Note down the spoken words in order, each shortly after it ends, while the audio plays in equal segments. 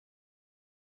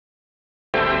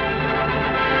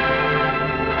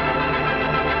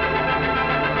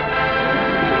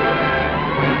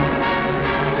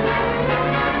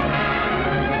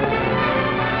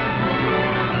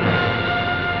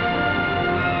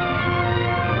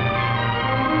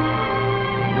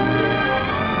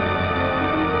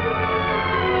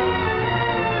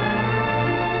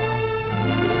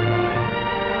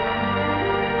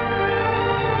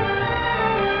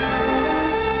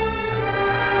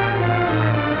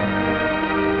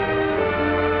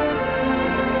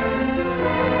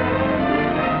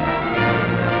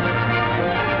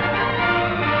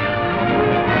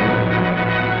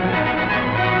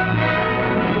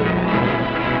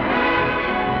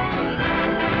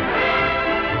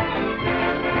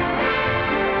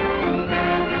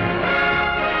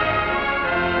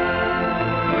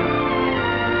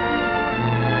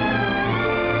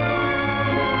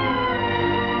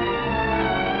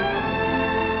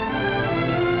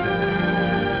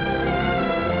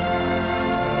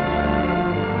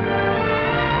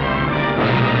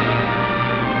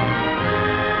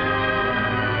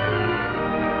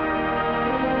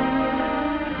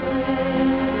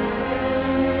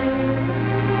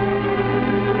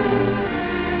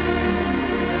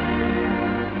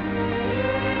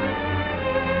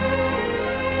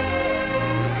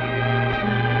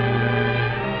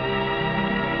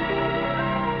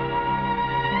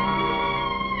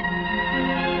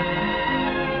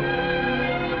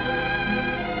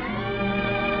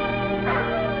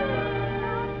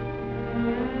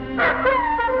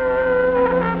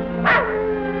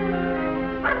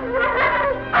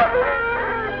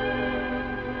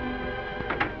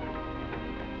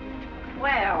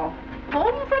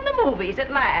movies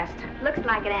at last. Looks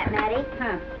like it, Aunt Mattie.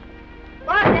 Huh.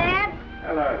 What, Dad?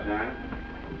 Hello, son.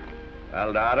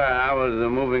 Well, daughter, how was the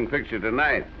moving picture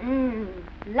tonight?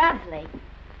 Lovely.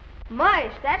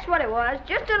 Mice, that's what it was.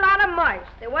 Just a lot of mice.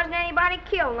 There wasn't anybody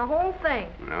killed in the whole thing.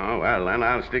 No, well, then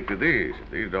I'll stick to these.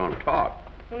 These don't talk.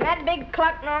 And that big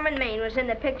cluck Norman Maine was in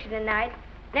the picture tonight.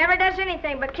 Never does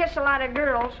anything but kiss a lot of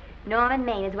girls. Norman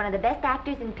Maine is one of the best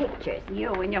actors in pictures.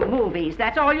 You and your movies,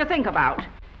 that's all you think about.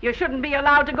 You shouldn't be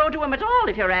allowed to go to him at all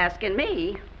if you're asking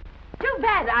me. Too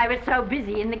bad I was so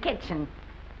busy in the kitchen.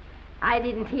 I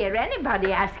didn't hear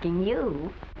anybody asking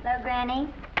you. Hello, Granny.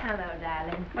 Hello,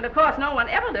 darling. But of course, no one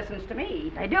ever listens to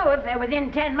me. They do if they're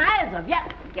within 10 miles of you.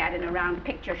 Gadding around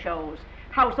picture shows.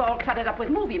 House all cluttered up with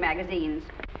movie magazines.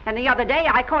 And the other day,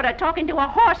 I caught her talking to a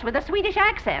horse with a Swedish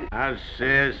accent. Now,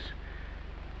 sis,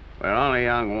 we're only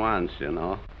young once, you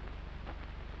know.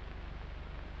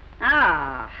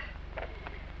 Ah,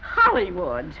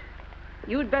 Hollywood.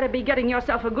 You'd better be getting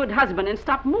yourself a good husband and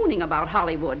stop mooning about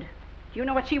Hollywood. Do you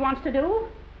know what she wants to do?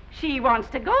 She wants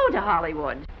to go to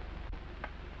Hollywood.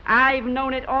 I've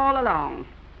known it all along.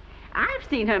 I've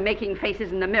seen her making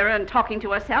faces in the mirror and talking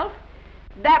to herself.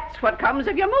 That's what comes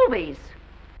of your movies.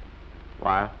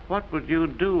 Why, what would you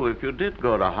do if you did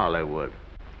go to Hollywood?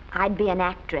 I'd be an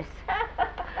actress.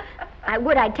 I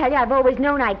would, I tell you. I've always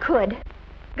known I could.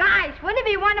 Guys, wouldn't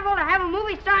it be wonderful to have a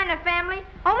movie star in the family?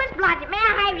 Oh, Miss Blodgett, may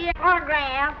I have your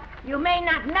autograph? You may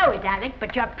not know it, Alec,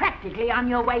 but you're practically on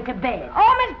your way to bed.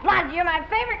 Oh, Miss Blodgett, you're my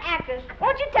favorite actress.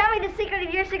 Won't you tell me the secret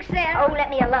of your success? Oh, let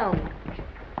me alone.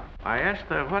 Why,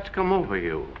 Esther, what's come over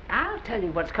you? I'll tell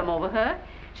you what's come over her.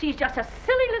 She's just a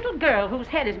silly little girl whose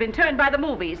head has been turned by the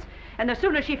movies. And the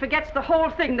sooner she forgets the whole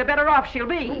thing, the better off she'll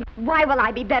be. Why will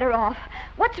I be better off?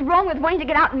 What's wrong with wanting to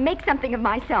get out and make something of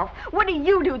myself? What do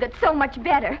you do that's so much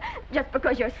better? Just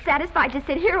because you're satisfied to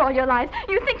sit here all your lives,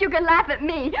 you think you can laugh at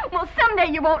me. Well,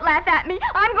 someday you won't laugh at me.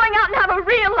 I'm going out and have a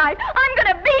real life. I'm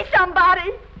going to be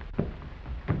somebody.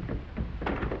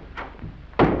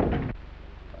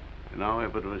 You know,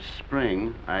 if it was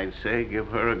spring, I'd say give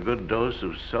her a good dose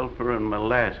of sulfur and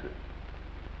molasses.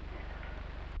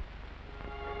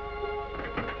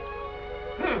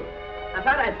 I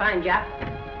thought I'd find you.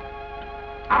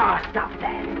 Oh, stop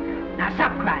that. Now,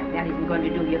 stop crying. That isn't going to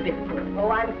do you a bit of good. Oh,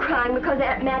 I'm crying because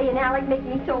Aunt Mattie and Alec make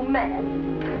me so mad.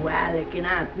 Oh, Alec and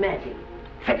Aunt Mattie.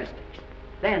 Fiddlesticks.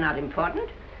 They're not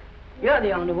important. You're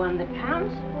the only one that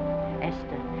counts.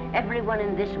 Esther, everyone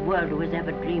in this world who has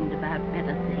ever dreamed about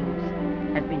better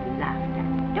things has been laughed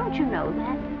at. Don't you know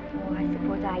that? Oh, I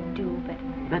suppose I do,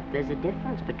 But there's a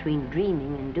difference between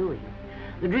dreaming and doing.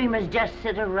 The dreamers just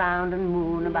sit around and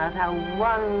moon about how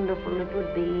wonderful it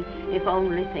would be if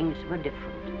only things were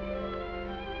different.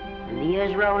 And the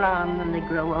years roll on and they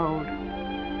grow old.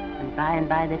 And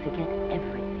by they forget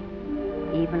everything,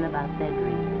 even about their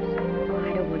dreams. Oh,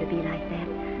 I don't want to be like that.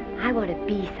 I want to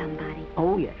be somebody.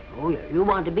 Oh, yes. You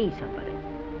want to be somebody.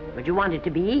 But you want it to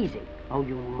be easy. Oh,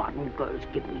 you modern girls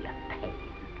give me a pain.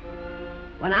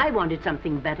 When I wanted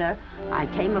something better, I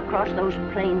came across those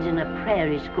plains in a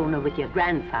prairie schooner with your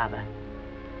grandfather.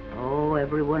 Oh,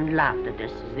 everyone laughed at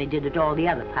us as they did at all the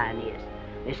other pioneers.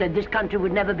 They said this country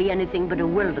would never be anything but a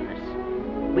wilderness.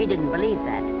 We didn't believe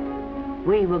that.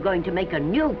 We were going to make a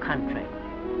new country.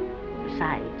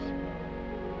 Besides,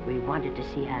 we wanted to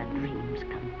see our dreams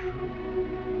come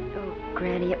true. Oh,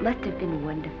 Granny, it must have been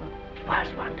wonderful. It was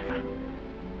wonderful.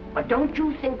 But don't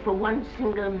you think for one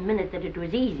single minute that it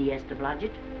was easy, Esther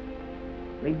Blodgett.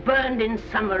 We burned in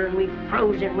summer and we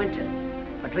froze in winter.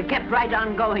 But we kept right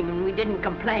on going and we didn't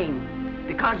complain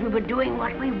because we were doing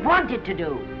what we wanted to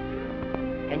do.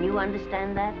 Can you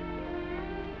understand that?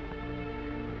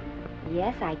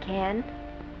 Yes, I can.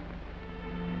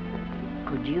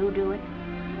 Could you do it?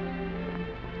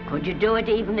 Could you do it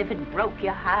even if it broke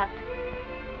your heart?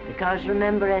 Because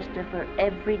remember, Esther, for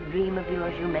every dream of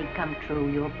yours you make come true,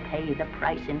 you'll pay the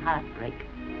price in heartbreak.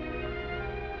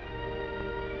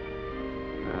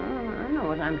 Oh, I know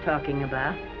what I'm talking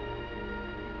about.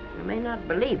 You may not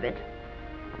believe it,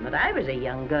 but I was a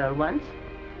young girl once.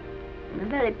 And a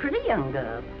very pretty young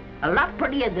girl. A lot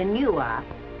prettier than you are.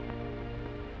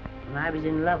 And I was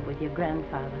in love with your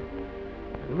grandfather.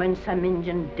 And when some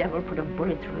Indian devil put a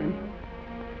bullet through him,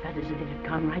 it felt as if it had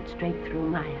gone right straight through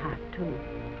my heart, too.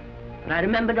 And I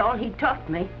remembered all he taught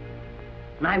me.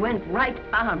 And I went right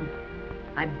on.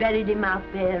 I buried him out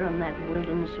there in that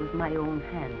wilderness with my own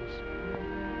hands.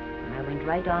 And I went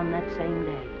right on that same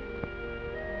day.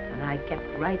 And I kept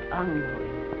right on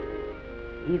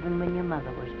going, even when your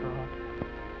mother was born.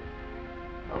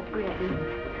 Oh,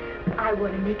 Granny, I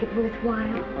want to make it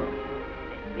worthwhile.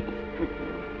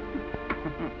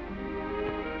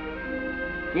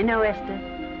 You know, Esther,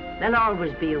 there'll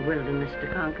always be a wilderness to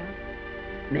conquer.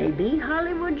 Maybe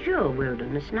Hollywood's your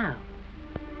wilderness now.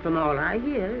 From all I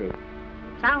hear, it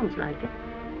sounds like it.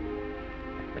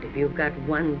 But if you've got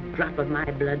one drop of my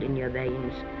blood in your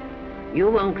veins, you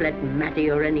won't let Mattie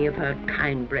or any of her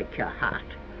kind break your heart.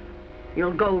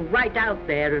 You'll go right out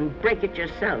there and break it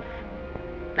yourself.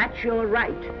 That's your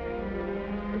right.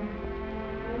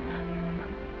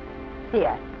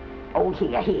 Here. Oh,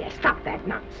 here. Stop that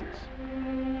nonsense.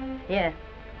 Here.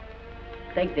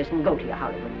 Take this and go to your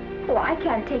Hollywood. Oh, I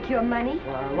can't take your money.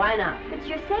 Well, why not? It's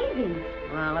your savings.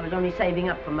 Well, I was only saving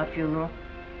up for my funeral.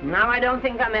 Now I don't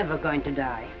think I'm ever going to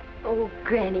die. Oh,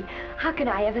 Granny, how can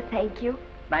I ever thank you?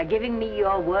 By giving me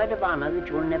your word of honor that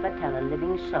you'll never tell a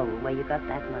living soul where you got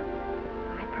that money.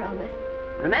 I promise.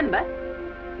 Remember,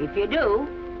 if you do,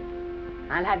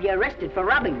 I'll have you arrested for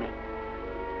robbing me.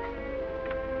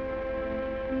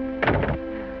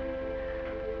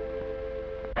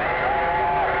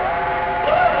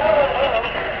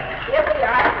 Here we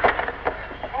are.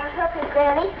 I'll help you,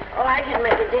 Granny. Oh, I can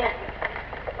make it, dear.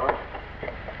 Oh,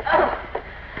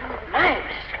 nice.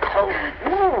 Cold.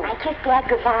 I kissed Dad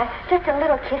goodbye. Just a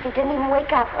little kiss. He didn't even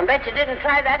wake up. I bet you didn't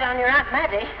try that on your Aunt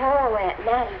Mattie. Oh, Aunt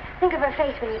Mattie. Think of her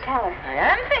face when you tell her. I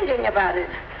am thinking about it.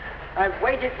 I've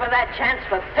waited for that chance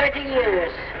for 30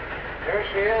 years. Here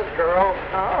she is, girl.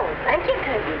 Oh, thank you,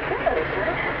 Peggy. Good,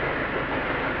 sir.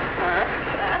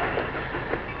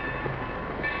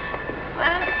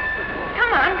 Well,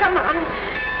 come on.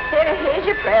 Here's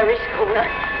your prairie schooner.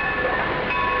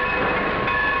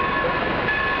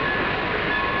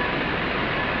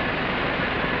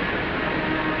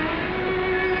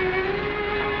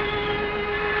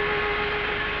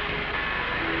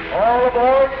 All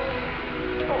aboard.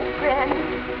 Oh, Granny.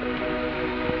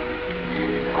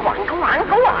 Go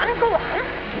on.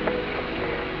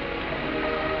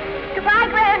 Goodbye,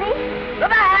 Granny.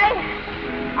 Goodbye.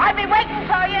 I'll be waiting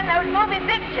for you in those movie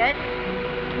pictures.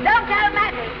 Don't tell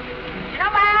Mattie. You know,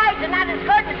 my eyes are not as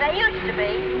good as they used to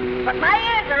be, but my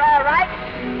ears are all right.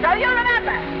 So you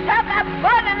remember, talk up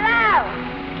good and loud.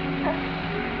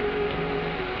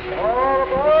 All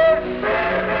aboard.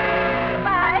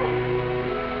 Bye.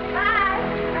 Bye.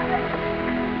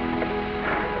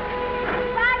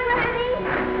 Bye, Granny.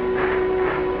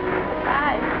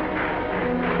 Bye.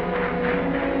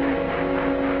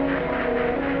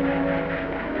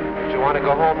 Do you want to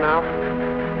go home now?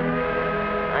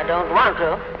 I don't want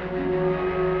to,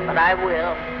 but I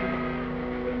will.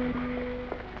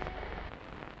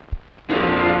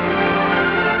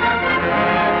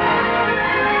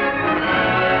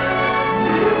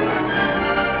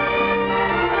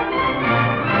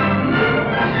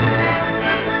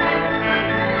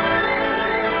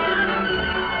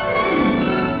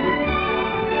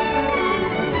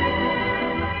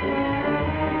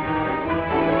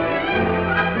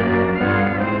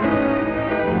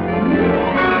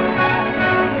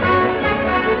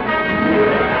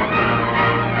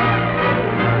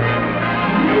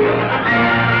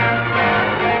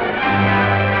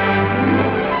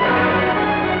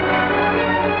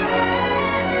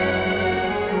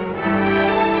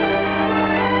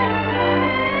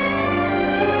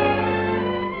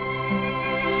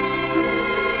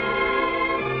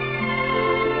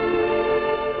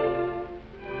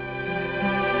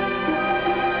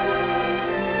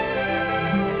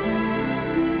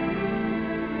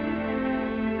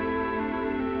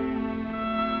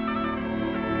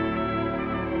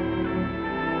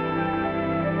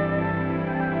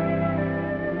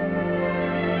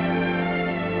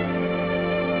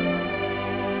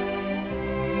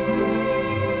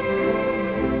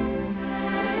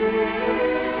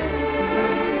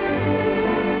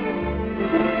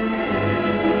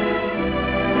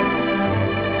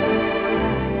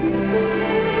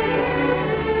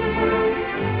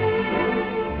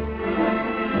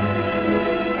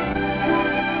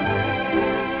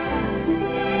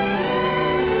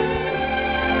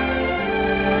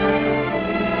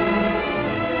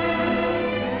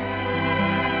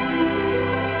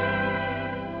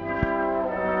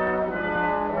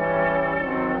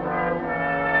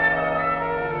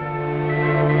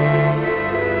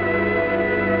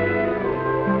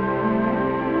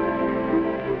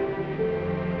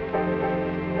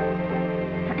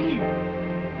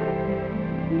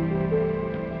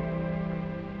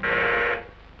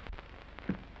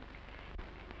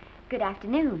 Good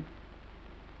afternoon.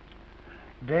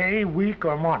 Day, week,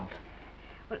 or month?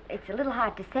 Well, it's a little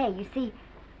hard to say. You see,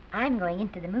 I'm going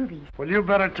into the movies. Well, you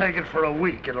better take it for a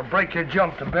week. It'll break your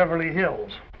jump to Beverly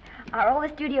Hills. Are all the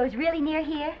studios really near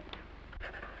here?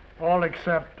 All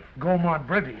except Gaumont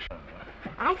British.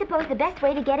 I suppose the best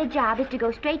way to get a job is to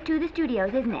go straight to the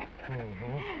studios, isn't it?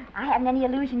 Mm-hmm. I haven't any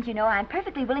illusions, you know. I'm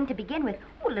perfectly willing to begin with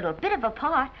a little bit of a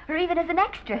part, or even as an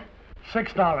extra.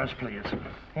 $6, please,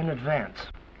 in advance.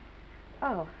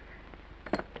 Oh.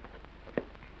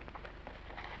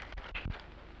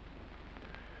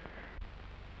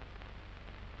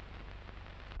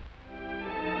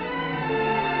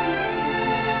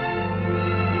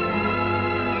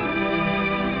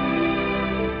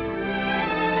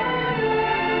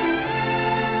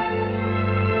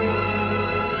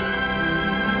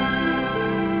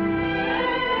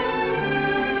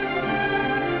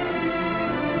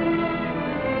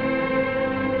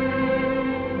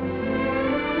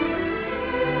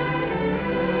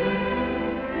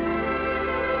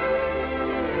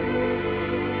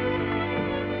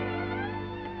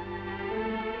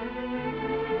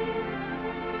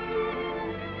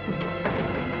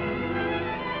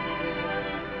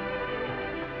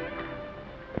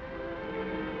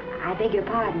 I beg your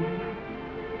pardon.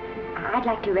 I'd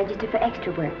like to register for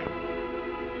extra work.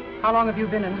 How long have you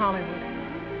been in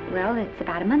Hollywood? Well, it's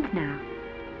about a month now.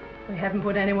 We haven't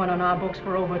put anyone on our books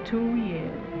for over 2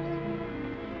 years.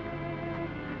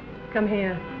 Come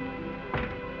here.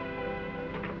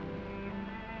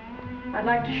 I'd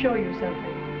like to show you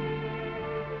something.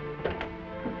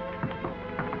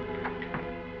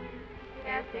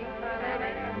 Casting,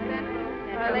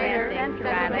 try later,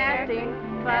 casting,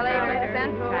 try later,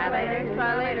 central, try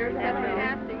later, central,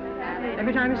 casting.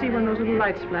 Every time you see one of those little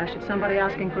lights flash, it's somebody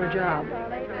asking for a job.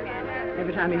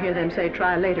 Every time you hear them say,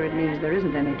 try later, it means there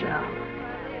isn't any job.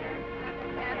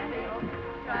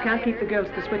 You can't keep the girls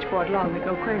at the switchboard long. They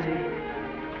go crazy.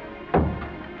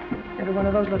 Every one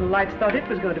of those little lights thought it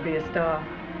was going to be a star.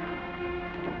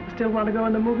 You still want to go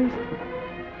in the movies?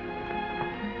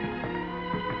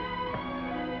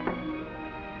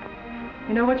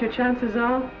 You know what your chances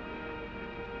are?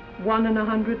 1 in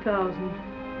 100,000.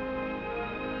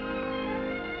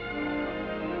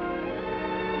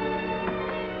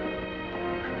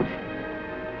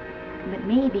 But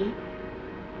maybe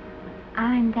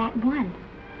I'm that one.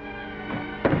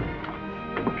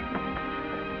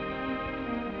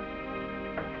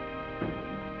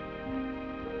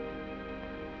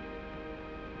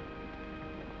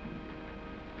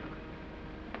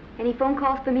 Any phone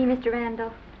calls for me, Mr.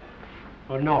 Randall?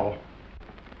 Oh, no.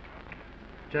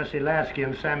 Jesse Lasky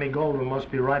and Sammy Goldwyn must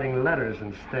be writing letters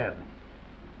instead.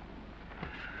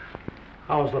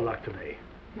 How's the luck today?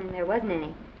 There wasn't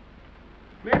any.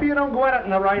 Maybe you don't go at it in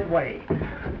the right way.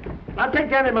 Now take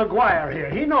Danny McGuire here.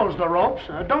 He knows the ropes.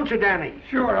 Don't you, Danny?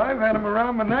 Sure, I've had him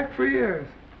around my neck for years.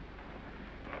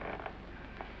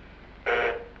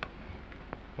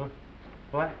 Huh?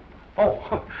 What?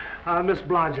 Oh, Miss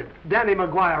Blodgett. Danny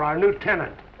McGuire, our new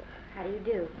tenant. How do you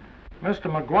do? Mr.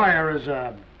 McGuire is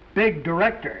a big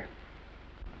director.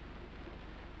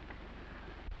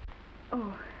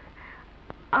 Oh,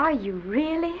 are you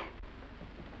really?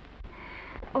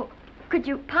 Oh, could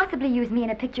you possibly use me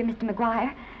in a picture, Mr.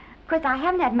 McGuire? Of course, I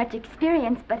haven't had much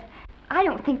experience, but I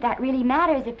don't think that really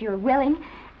matters if you're willing.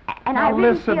 And now I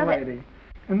really listen, feel lady.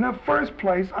 In the first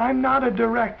place, I'm not a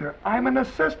director. I'm an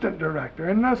assistant director.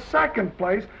 In the second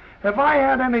place, if I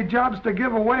had any jobs to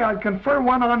give away, I'd confer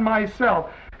one on myself.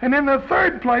 And in the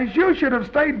third place, you should have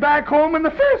stayed back home in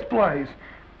the first place.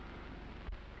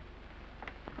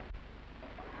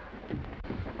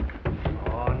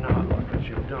 Oh, now look what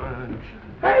you've done.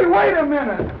 Hey, wait a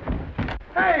minute.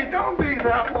 Hey, don't be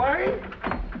that way.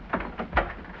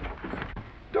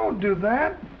 Don't do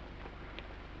that.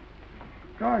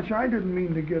 Gosh, I didn't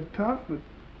mean to get tough, but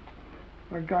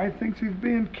a guy thinks he's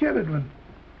being kidded when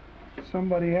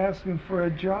somebody asks him for a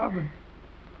job and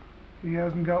he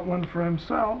hasn't got one for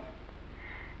himself.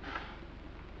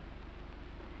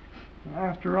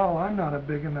 After all, I'm not a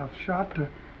big enough shot to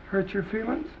hurt your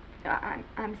feelings.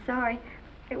 I'm sorry.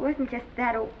 It wasn't just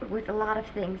that. It was a lot of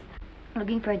things.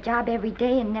 Looking for a job every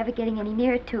day and never getting any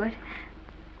nearer to it.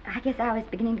 I guess I was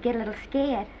beginning to get a little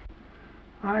scared.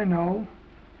 I know.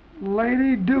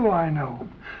 Lady, do I know.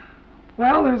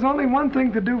 Well, there's only one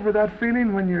thing to do for that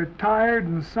feeling when you're tired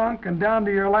and sunk and down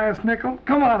to your last nickel.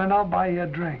 Come on and I'll buy you a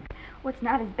drink. Well, it's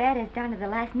not as bad as down to the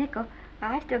last nickel.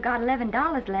 I've still got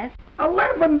 $11 left.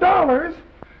 $11?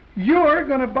 You're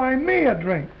going to buy me a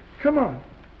drink. Come on.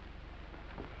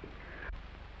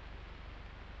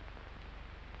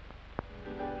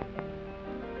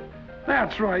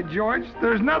 That's right, George.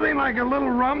 There's nothing like a little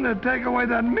rum to take away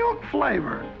that milk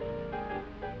flavor.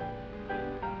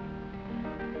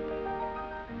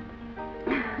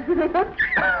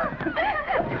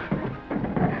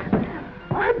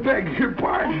 I beg your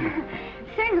pardon.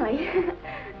 Certainly.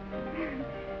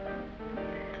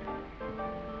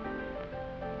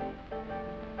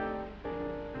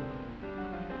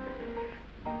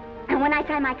 And when I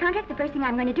sign my contract, the first thing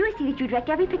I'm going to do is see that you direct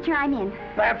every picture I'm in.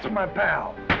 That's my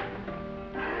pal.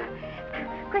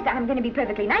 Of course, I'm going to be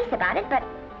perfectly nice about it, but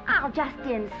I'll just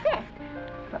insist.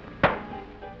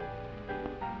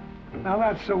 Now,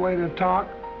 that's the way to talk.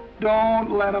 Don't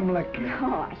let them lick you.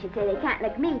 Oh, I should say they can't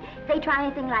lick me. If they try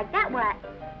anything like that, well,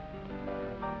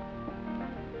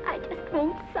 I just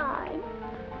won't sign.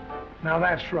 Now,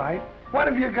 that's right. What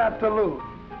have you got to lose?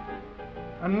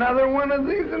 Another one of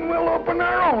these and we'll open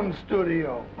our own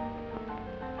studio.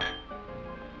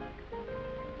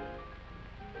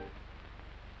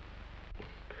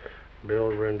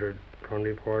 Bill rendered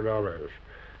 $24.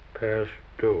 Past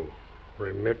due.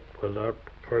 Remit without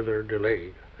further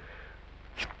delay.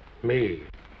 Me.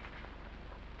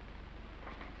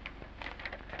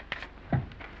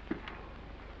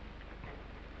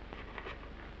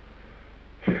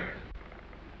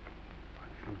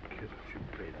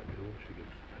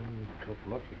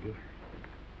 Luck again.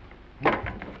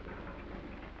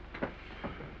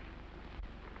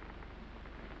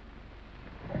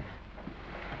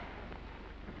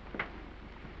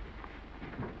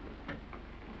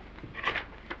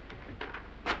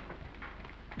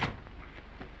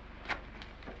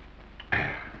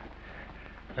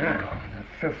 Now, the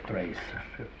fifth race.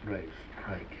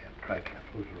 Tri-cap.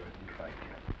 Who's riding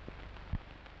tri-cap?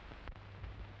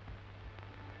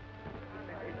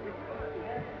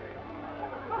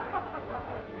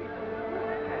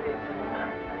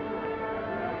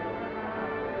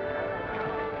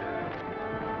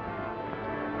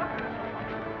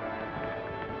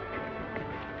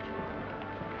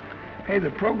 Hey,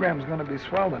 the program's going to be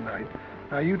swell tonight.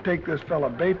 Now, you take this fella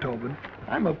Beethoven.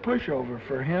 I'm a pushover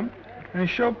for him. And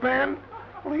Chopin,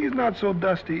 well, he's not so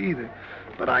dusty either.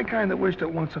 But I kind of wish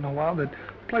that once in a while they'd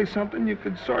play something you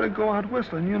could sort of go out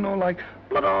whistling, you know, like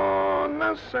blood on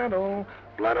the saddle,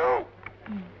 blood on.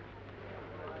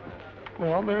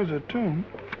 Well, there's a tune.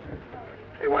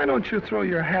 Hey, why don't you throw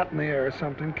your hat in the air or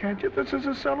something, can't you? This is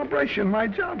a celebration. My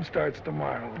job starts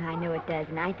tomorrow. I know it does,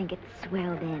 and I think it's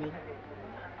swell, Danny.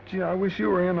 Gee, I wish you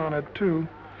were in on it, too.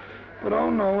 But, oh,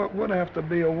 no, it would have to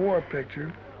be a war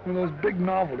picture. One of those big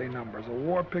novelty numbers. A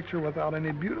war picture without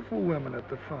any beautiful women at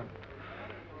the front.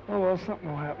 Oh, well, something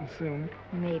will happen soon.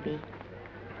 Maybe.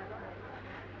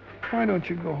 Why don't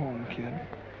you go home, kid?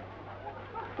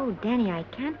 Oh, Danny, I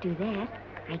can't do that.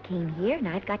 I came here, and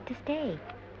I've got to stay.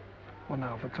 Well,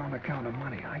 now, if it's on account of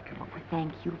money, I can... Oh,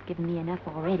 thanks. You've given me enough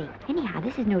already. Anyhow,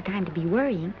 this is no time to be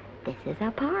worrying. This is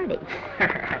a party.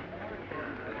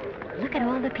 Look at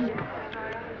all the people.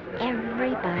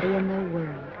 Everybody in the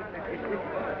world.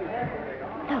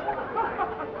 Look.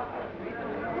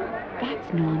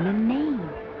 That's Norman Maine.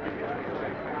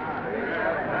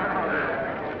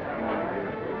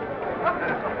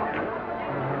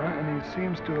 And he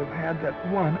seems to have had that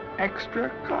one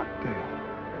extra cocktail.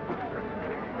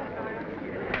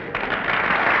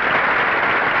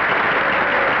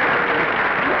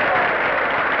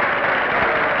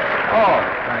 Oh,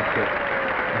 thank you.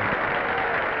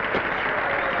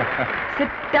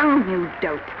 Sit down, you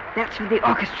dope. That's for the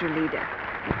orchestra leader.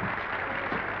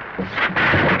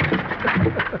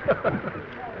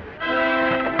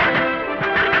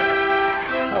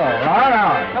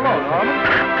 Hello, Norman.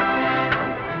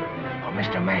 Oh,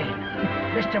 Mr. Maine.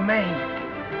 Mr. Maine,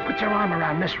 put your arm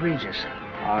around Miss Regis.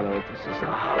 Arnold, this is The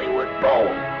Hollywood Bowl.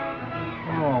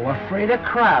 Oh, afraid of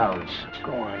crowds.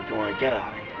 Go on, get out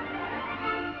of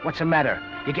here. What's the matter?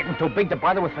 You getting too big to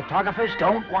bother with photographers?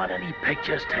 Don't want any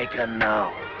pictures taken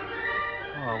now.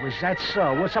 Oh, is that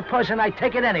so? Well, supposing I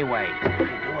take it anyway. If you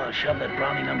do, I'll shove that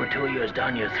brownie number 2 of yours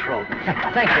down your throat.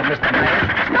 Thank you, Mr.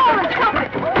 Mayor. No, stop it!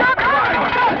 Stop it!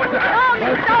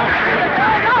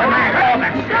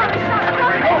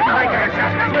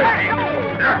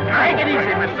 Take it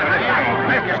easy, Mr.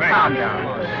 Mayor. Just calm down.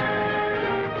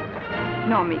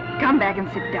 Normie, come back and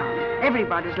sit down.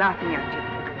 Everybody's laughing at you.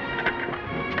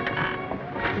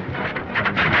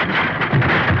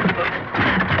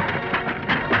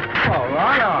 Oh,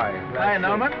 right. Hi,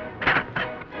 Norman.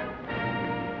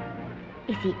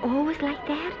 Is he always like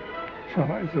that?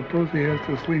 Well, I suppose he has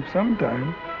to sleep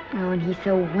sometime. Oh, and he's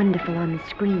so wonderful on the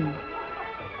screen.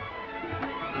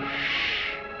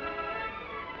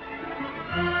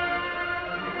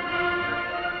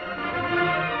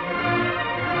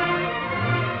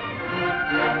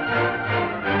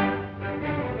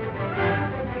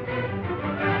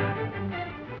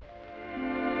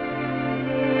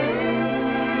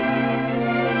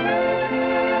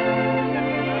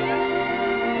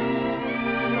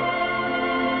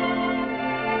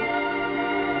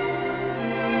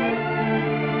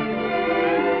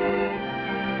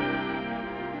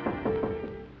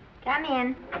 Come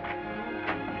in.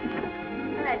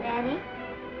 Danny.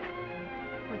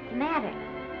 What's the matter?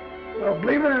 Well,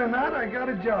 believe it or not, I got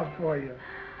a job for you.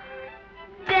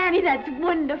 Danny, that's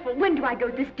wonderful. When do I go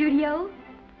to the studio?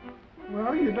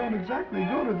 Well, you don't exactly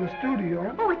go to the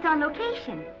studio. Oh, it's on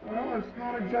location. Well, it's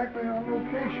not exactly on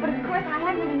location. But of course, I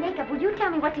haven't any makeup. Will you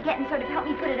tell me what to get and sort of help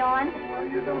me put it on? Well,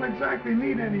 you don't exactly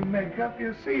need any makeup.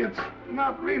 You see, it's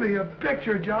not really a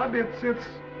picture job. It's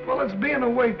being a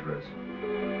waitress.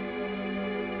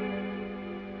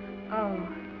 Oh.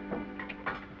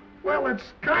 Well, it's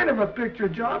kind of a picture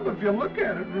job if you look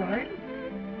at it right.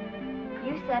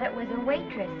 You said it was a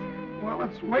waitress. Well,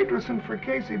 it's waitressing for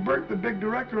Casey Burke, the big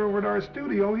director over at our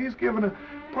studio. He's giving a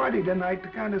party tonight to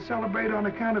kind of celebrate on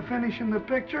account of finishing the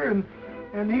picture,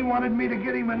 and he wanted me to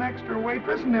get him an extra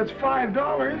waitress, and it's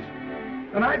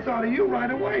 $5. And I thought of you right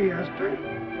away, Esther.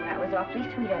 That was awfully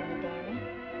sweet of you, Danny.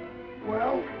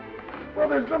 Well,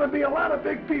 there's going to be a lot of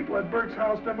big people at Burke's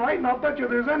house tonight, and I'll bet you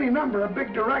there's any number of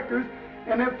big directors,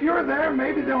 and if you're there,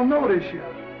 maybe they'll notice you.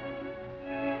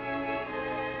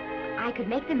 I could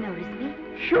make them notice me.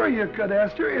 Sure you could,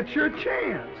 Esther. It's your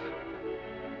chance.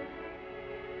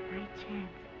 My chance.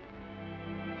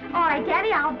 All right,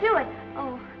 Daddy, I'll do it.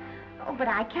 Oh, but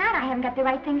I can't. I haven't got the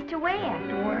right things to wear.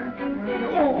 To wear?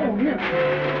 Oh, here.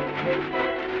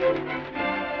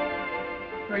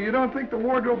 Now, you don't think the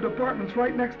wardrobe department's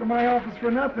right next to my office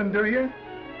for nothing, do you?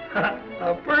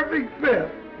 A perfect fit.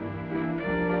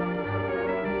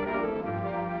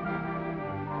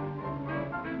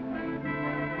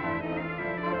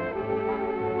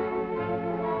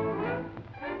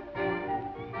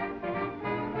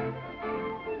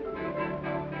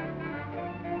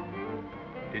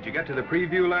 Did you get to the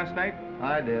preview last night?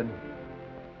 I did.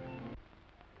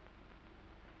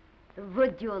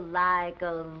 Would you like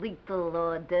a little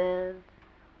hors d'oeuvre?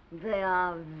 They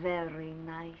are very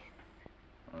nice.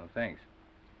 Oh, thanks.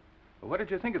 Well, what did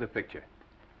you think of the picture?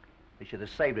 They should have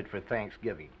saved it for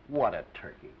Thanksgiving. What a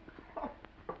turkey.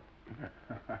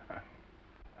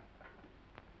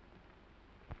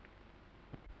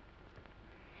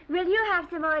 Will you have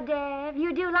some hors d'oeuvre?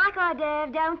 You do like hors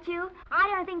d'oeuvre, don't you?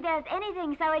 I don't think there's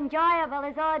anything so enjoyable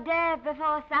as hors d'oeuvre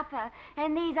before supper,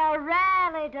 and these are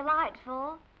rarely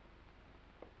delightful.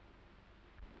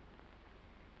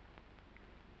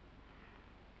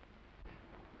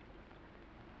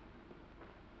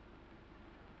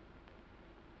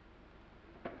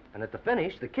 And at the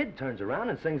finish, the kid turns around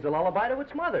and sings the lullaby to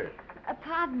its mother.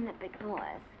 Pardon the big boys,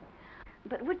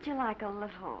 but would you like a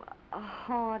little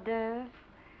hors d'oeuvre?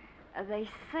 They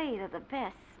say they're the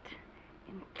best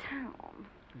in town.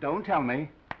 Don't tell me.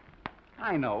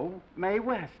 I know. Mae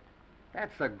West.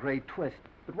 That's a great twist.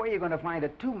 But where are you going to find a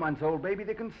 2-month-old baby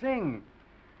that can sing?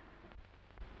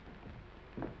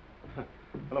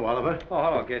 Hello, Oliver. Oh,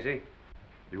 hello, Casey.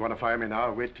 You want to fire me now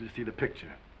or wait till you see the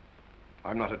picture?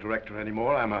 I'm not a director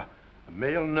anymore. I'm a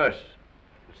male nurse.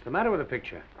 What's the matter with the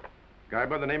picture? A guy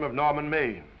by the name of Norman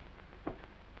Maine.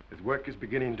 His work is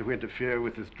beginning to interfere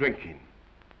with his drinking.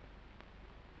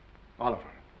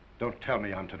 Oliver, don't tell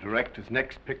me I'm to direct his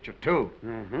next picture, too.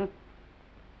 Mm-hmm.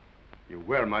 You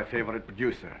were my favorite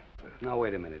producer. Now,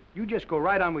 wait a minute. You just go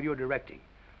right on with your directing.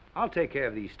 I'll take care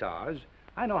of these stars.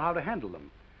 I know how to handle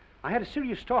them. I had a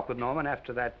serious talk with Norman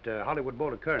after that Hollywood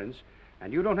boat occurrence,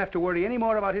 and you don't have to worry any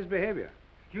more about his behavior.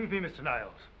 Excuse me, Mr. Niles.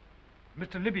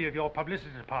 Mr. Libby of your publicity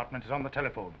department is on the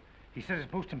telephone. He says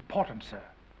it's most important, sir.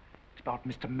 It's about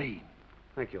Mr. Maine.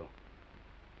 Thank you.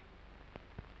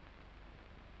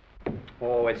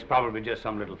 Oh, it's probably just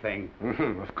some little thing.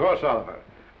 Of course, Oliver.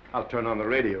 I'll turn on the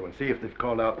radio and see if they've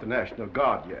called out the National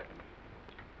Guard yet.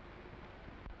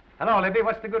 Hello, Libby.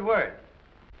 What's the good word?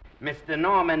 Mr.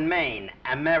 Norman Maine,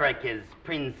 America's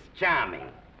Prince Charming,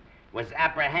 was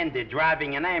apprehended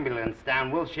driving an ambulance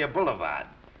down Wilshire Boulevard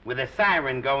with a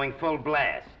siren going full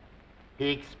blast.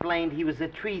 He explained he was a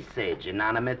tree surgeon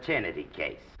on a maternity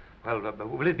case. Well,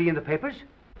 will it be in the papers?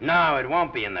 No, it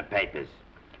won't be in the papers.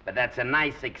 But that's a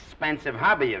nice, expensive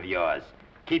hobby of yours,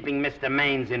 keeping Mr.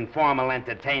 Maine's informal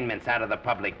entertainments out of the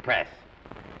public press.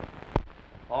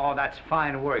 Oh, that's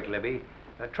fine work, Libby.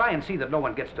 Try and see that no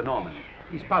one gets to Norman.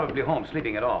 He's probably home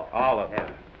sleeping it off. Oliver. Yeah.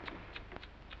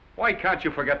 Why can't you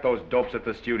forget those dopes at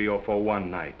the studio for one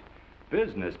night?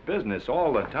 Business, business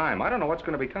all the time. I don't know what's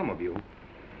going to become of you.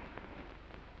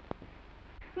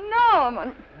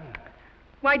 Norman!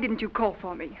 Why didn't you call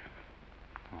for me?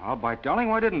 Well, by darling,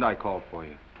 why didn't I call for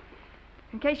you?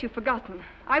 In case you've forgotten,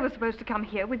 I was supposed to come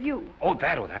here with you. Oh,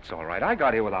 that's all right. I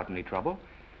got here without any trouble.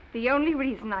 The only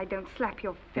reason I don't slap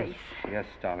your face. Yes,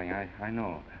 darling, I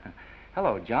know.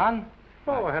 Hello, John.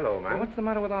 Oh, hello, man. Well, what's the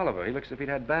matter with Oliver? He looks as if he'd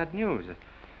had bad news.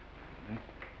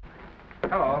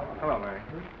 Hello, Mary.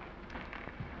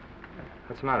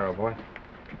 What's the matter, old boy?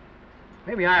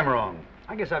 Maybe I'm wrong.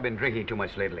 I guess I've been drinking too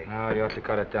much lately. Oh, you ought to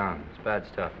cut it down. It's bad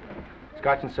stuff.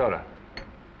 Scotch and soda.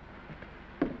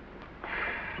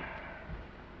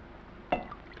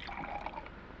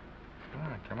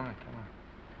 Come on.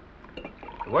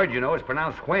 The word, you know, is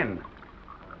pronounced Guinn.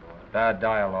 Bad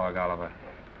dialogue, Oliver.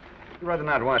 I'd rather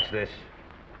not watch this.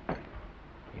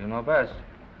 You know best.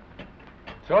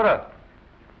 Soda.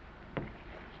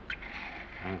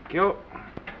 Thank you.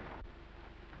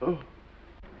 Oh.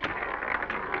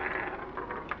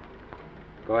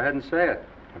 Go ahead and say it.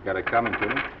 I've got it coming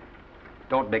to me.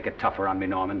 Don't make it tougher on me,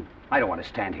 Norman. I don't want to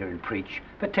stand here and preach,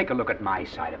 but take a look at my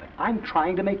side of it. I'm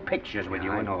trying to make pictures with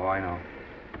you. I know.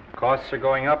 Costs are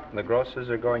going up and the grosses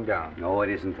are going down. No,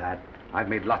 it isn't that. I've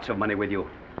made lots of money with you,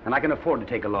 and I can afford to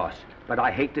take a loss. But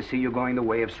I hate to see you going the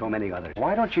way of so many others.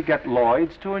 Why don't you get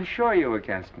Lloyd's to insure you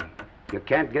against me? You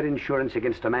can't get insurance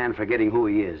against a man forgetting who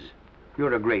he is.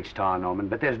 You're a great star, Norman,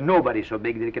 but there's nobody so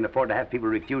big that he can afford to have people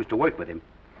refuse to work with him.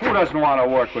 Who doesn't want to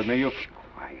work with me? You...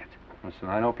 Quiet. Listen,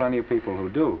 I know plenty of people who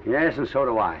do. Yes, and so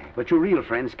do I. But your real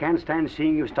friends can't stand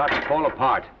seeing you start to fall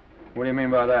apart. What do you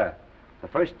mean by that? The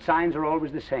first signs are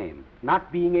always the same. Not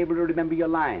being able to remember your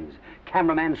lines.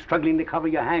 Cameraman struggling to cover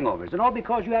your hangovers. And all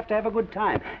because you have to have a good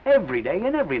time. Every day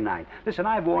and every night. Listen,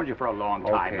 I've warned you for a long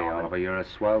time, Okay, Norman. Oliver, you're a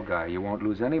swell guy. You won't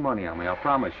lose any money on me. I'll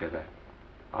promise you that.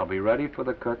 I'll be ready for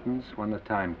the curtains when the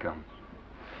time comes.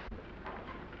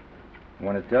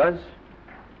 When it does,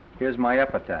 here's my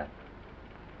epitaph.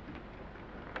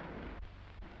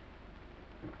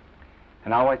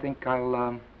 And now I think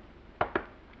I'll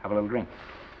have a little drink.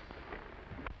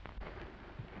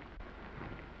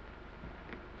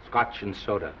 Scotch and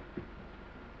soda.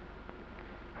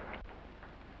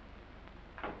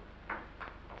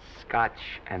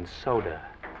 Scotch and soda.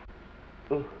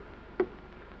 Ooh.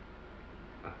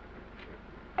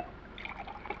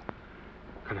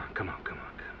 Come on.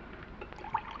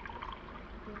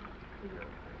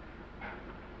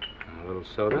 A little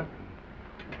soda?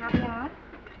 Caviar?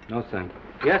 No, thank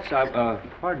you. Yes,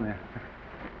 pardon me.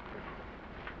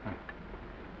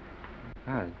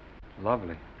 Ah,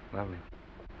 lovely.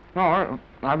 No,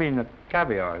 I mean the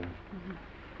caviar. Mm-hmm.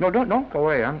 No, don't go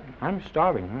away. I'm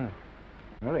starving.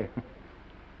 Really.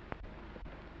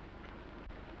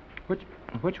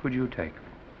 Which would you take?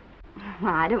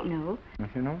 Well, I don't know.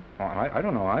 You know? I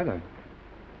don't know either.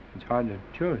 It's hard to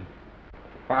choose.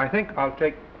 Well, I think I'll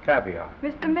take caviar.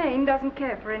 Mr. Maine doesn't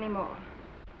care for any more.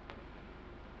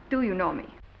 Do you, Normie?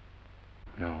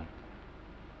 No.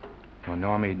 No,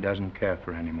 Normie doesn't care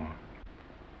for any more.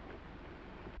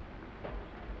 I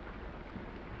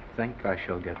think I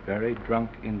shall get very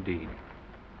drunk indeed.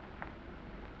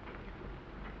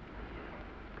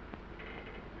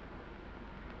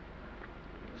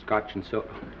 Scotch and soda.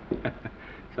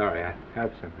 Sorry, I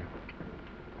have something.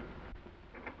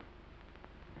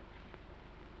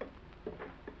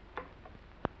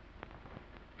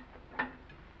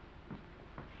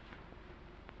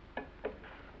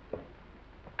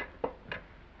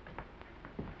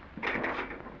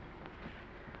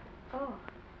 Oh.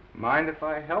 Mind if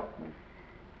I help?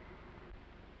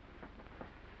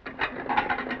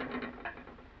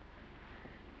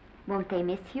 Won't they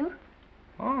miss you?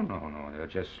 Oh, no. They'll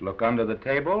just look under the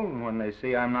table, and when they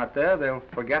see I'm not there, they'll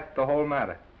forget the whole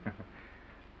matter.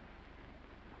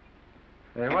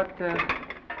 Hey, what's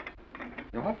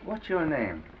your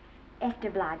name?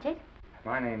 Esther Blodgett.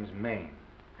 My name's Maine.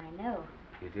 I know.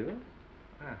 You do?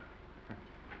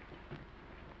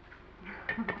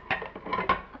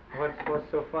 What's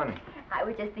so funny? I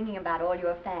was just thinking about all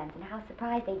your fans and how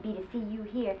surprised they'd be to see you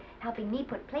here helping me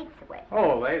put plates away.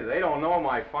 Oh, they don't know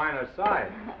my finer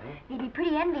side. They'd be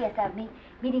pretty envious of me,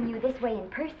 meeting you this way in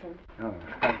person. Oh,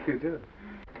 how do you do?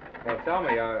 Well, tell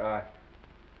me, are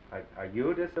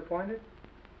you disappointed?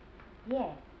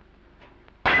 Yes.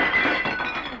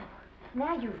 Oh,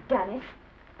 now you've done it.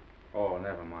 Oh,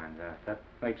 never mind that. That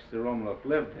makes the room look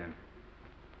lived in.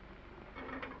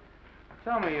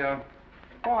 Tell me,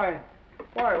 why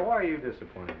are you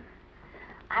disappointed?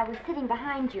 I was sitting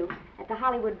behind you at the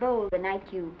Hollywood Bowl the night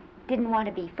you didn't want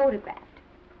to be photographed.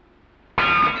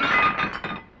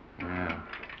 Yeah.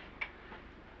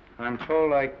 I'm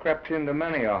told I crept into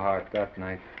many a heart that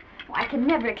night. Oh, I can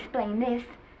never explain this.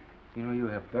 You know, you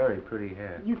have very pretty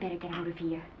hair. You better get out of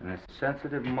here. And a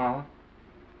sensitive mouth.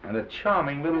 And a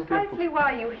charming little Precisely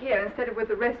why are you here instead of with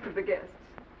the rest of the guests?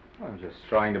 I'm just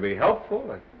trying to be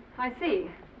helpful. I see.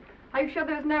 Are you sure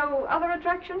there's no other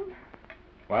attraction?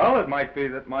 Well, it might be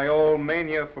that my old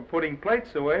mania for putting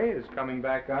plates away is coming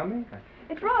back on me.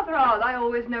 It's rather odd. I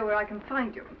always know where I can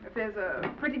find you if there's a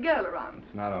pretty girl around.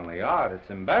 It's not only odd, it's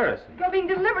embarrassing. You're being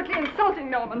deliberately insulting,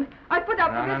 Norman. I put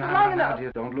up with this long enough.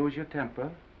 Dear, don't lose your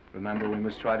temper. Remember, we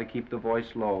must try to keep the voice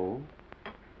low.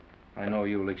 I know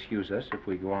you'll excuse us if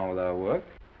we go on with our work.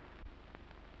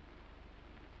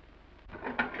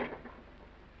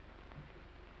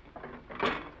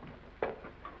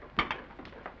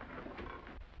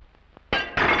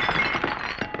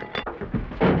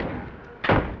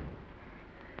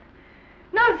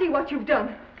 Now see what you've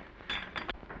done.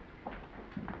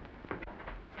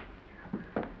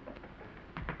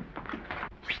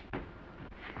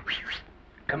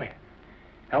 Come here.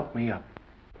 Help me up.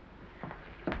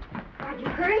 Are you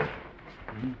hurt?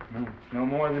 No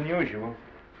more than usual.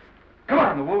 Come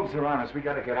on, the wolves are on us. We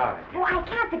gotta get out of here. Oh, I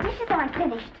can't. The dishes aren't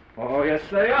finished. Oh, yes,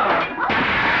 they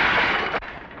are.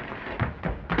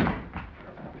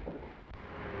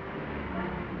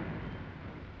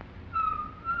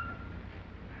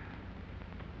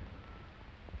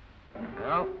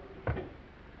 Well,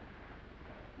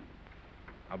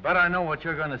 I bet I know what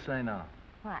you're going to say now.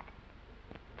 What?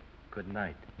 Good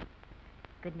night.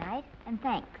 Good night, and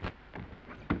thanks.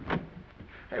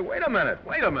 Hey, wait a minute.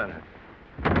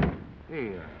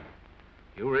 Hey,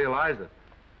 you realize that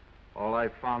all I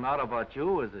found out about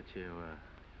you is that you're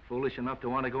foolish enough to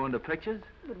want to go into pictures?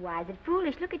 But why is it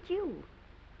foolish? Look at you.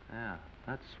 Yeah,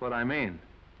 that's what I mean.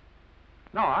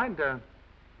 No, I'd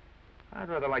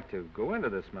rather like to go into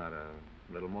this matter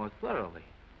a little more thoroughly.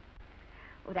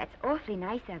 Oh, that's awfully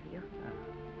nice of you.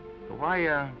 So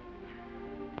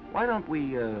why don't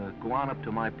we go on up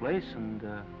to my place and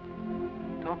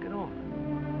talk it over?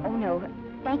 Oh, no.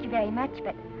 Thank you very much,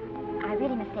 but I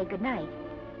really must say good night.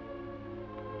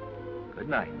 Good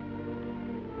night.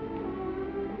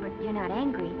 But you're not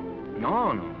angry. No.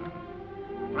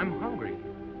 I'm hungry.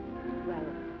 Well,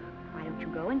 why don't you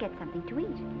go and get something to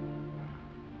eat?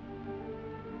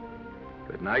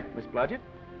 Good night, Miss Blodgett.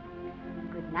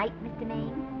 Good night, Mr.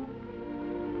 Maine.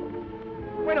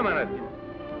 Wait a minute.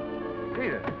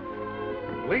 Peter,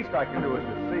 the least I can do is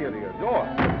to see you to your door.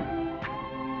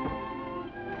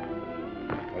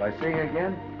 Will I see you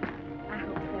again? I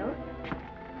hope so.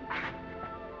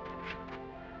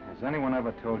 Has anyone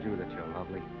ever told you that you're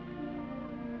lovely?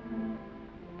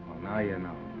 Well, now you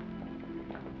know.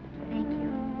 Thank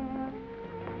you.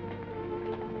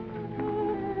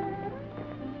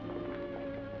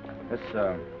 This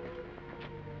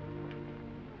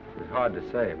is hard to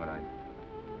say, but I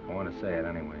want to say it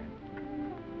anyway.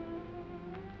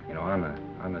 You know,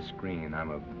 on the screen,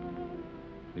 I'm a,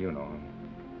 you know,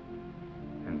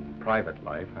 in private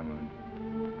life, I'm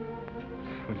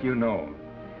a, you know.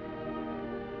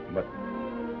 But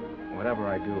whatever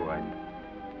I do,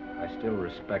 I still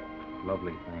respect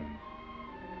lovely things.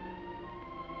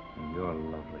 And you're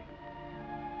lovely.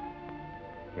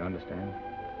 You understand?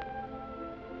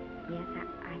 Yes,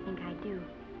 I think I do.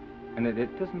 And it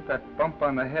isn't that bump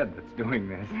on the head that's doing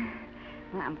this.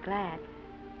 Well, I'm glad.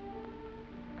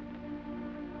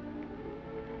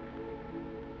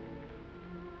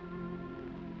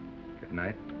 Good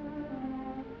night.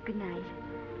 Good night.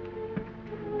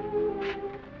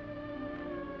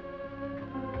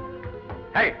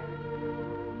 Hey!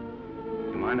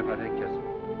 You mind if I take just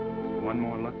one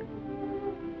more look?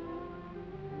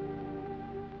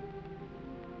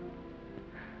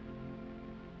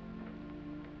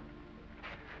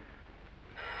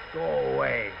 Go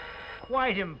away.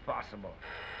 Quite impossible.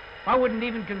 I wouldn't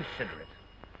even consider it.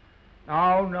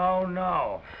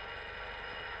 No.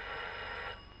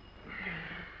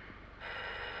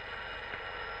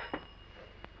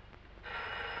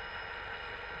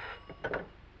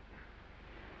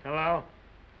 Hello?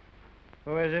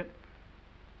 Who is it?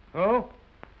 Who?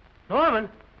 Norman?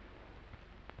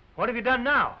 What have you done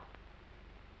now?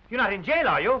 You're not in jail,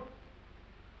 are you?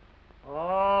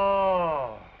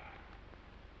 Oh.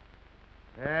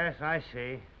 Yes, I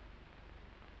see.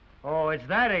 Oh, it's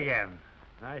that again.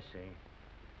 I see.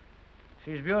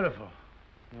 She's beautiful.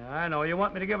 Yeah, I know. You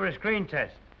want me to give her a screen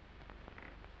test?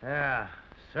 Yeah,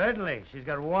 certainly. She's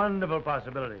got wonderful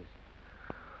possibilities.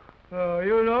 Oh,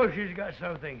 you know she's got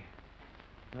something.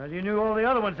 Well, you knew all the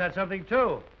other ones had something,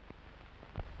 too.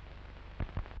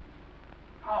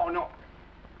 Oh, no.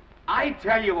 I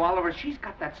tell you, Oliver, she's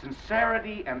got that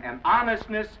sincerity and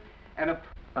honestness and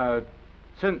a...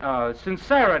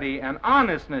 sincerity and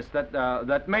honestness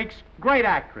that makes great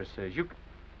actresses.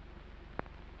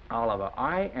 Oliver,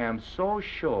 I am so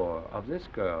sure of this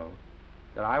girl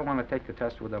that I want to take the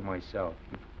test with her myself.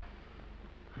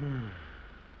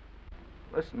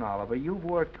 Listen, Oliver, you've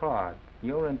worked hard.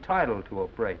 You're entitled to a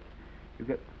break. You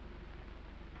get...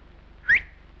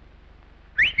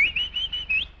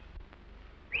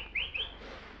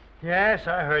 Yes,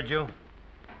 I heard you.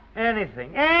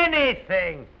 Anything.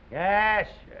 Yes,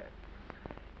 sure.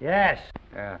 Yes.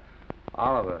 Yeah.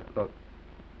 Oliver, look,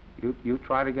 you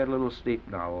try to get a little sleep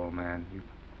now, old man.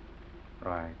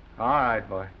 Right. All right,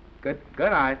 boy. Good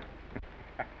night.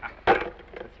 Let's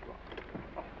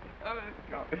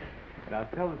go. Now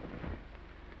tell us.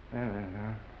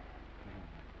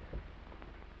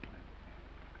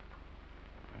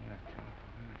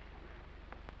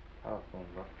 Telephone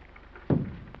book.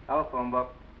 Telephone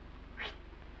book.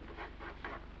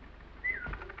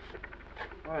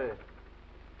 What is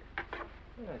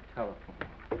that telephone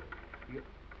book?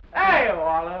 Hey,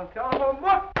 Oliver, telephone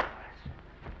book.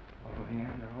 Over here.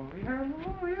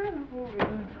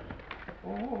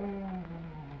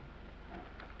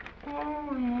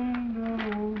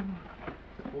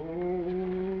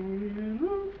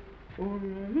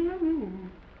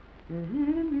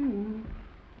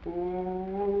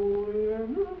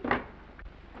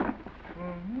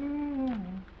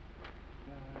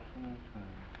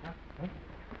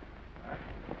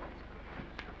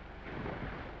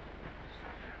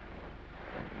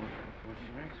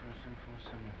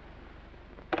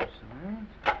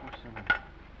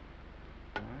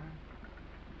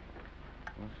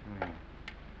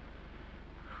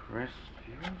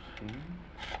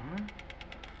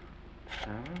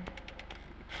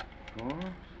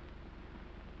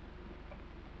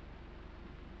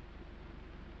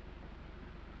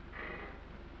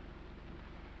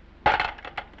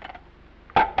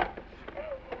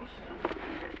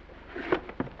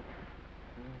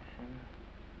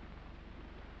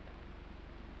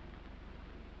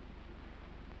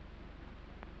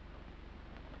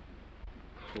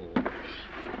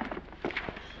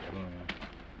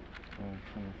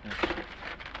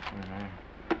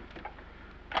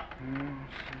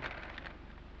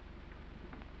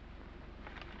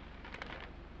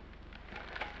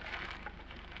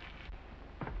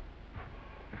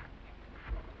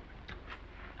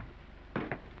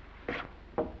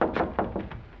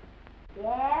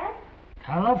 Yes?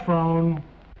 Telephone.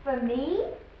 For me?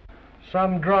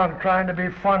 Some drunk trying to be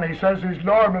funny says he's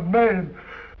Norman Maine.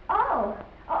 Oh,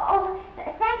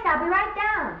 thanks. I'll be right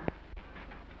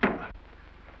down.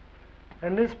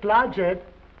 And Miss Blodgett,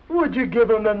 would you give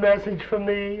him a message for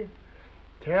me?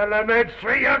 Tell him it's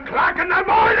 3 o'clock in the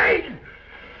morning!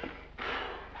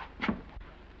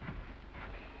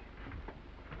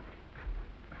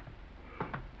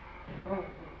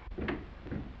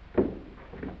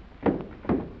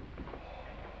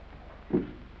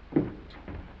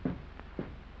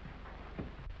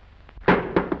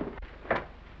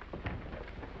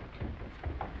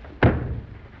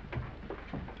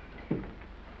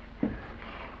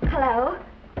 Hello?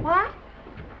 What?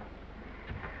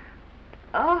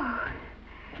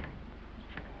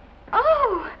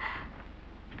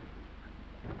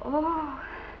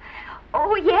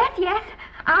 Oh, yes.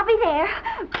 I'll be there.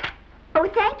 Oh,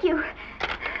 thank you.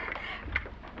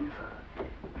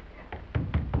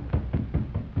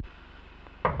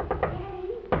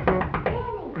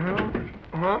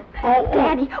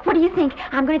 Daddy, what do you think?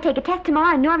 I'm going to take a test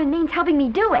tomorrow, and Norman Maine's helping me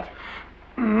do it.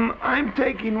 I'm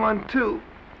taking one, too.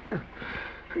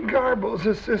 Garble's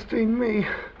assisting me.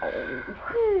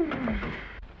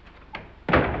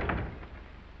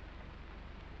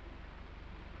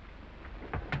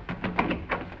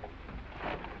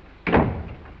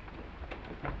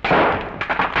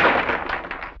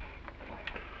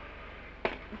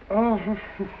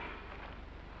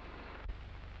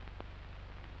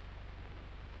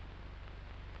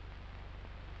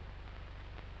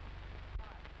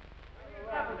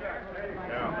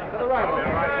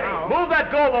 Move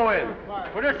that gobo in.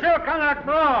 Put a silk on that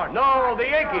broad. No, the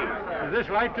Yankee. Is this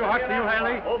light too hot for you,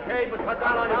 Haley? Okay, but cut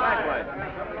down on your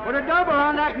backlight. Put a double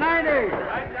on that 90.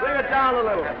 Bring it down a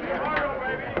little.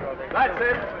 That's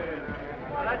it.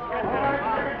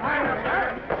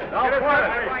 Now point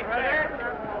it.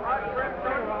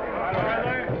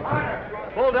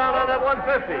 Pull down on that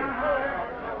 150.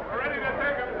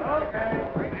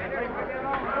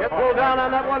 Get pulled down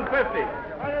on that 150.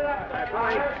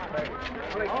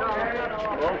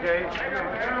 Okay.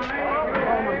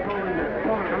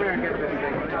 Come here and get this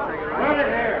thing. Run it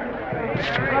here.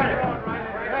 Run it.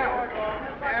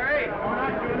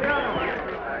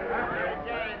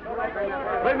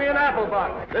 Bring me an apple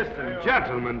box. Listen,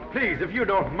 gentlemen, please, if you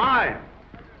don't mind.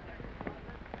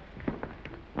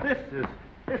 This is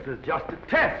just a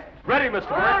test. Ready, Mr.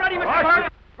 Burke? All ready, Mr.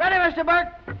 Burke. Ready, Mr. Burke.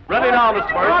 Ready now, Mr.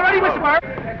 Burke. All ready, Mr. Burke.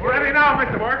 Ready now,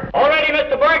 Mr. Burke. All ready,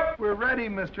 Mr. Burke. We're ready,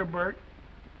 Mr. Burke.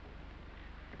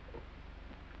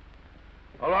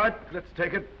 All right, let's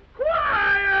take it.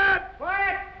 Quiet!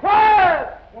 Quiet! Quiet!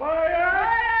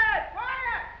 Quiet!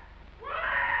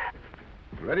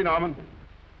 Ready, Norman?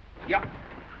 Yep.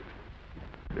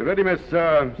 You ready, Miss,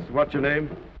 what's your name?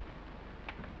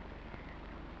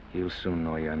 You'll soon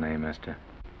know your name, Esther.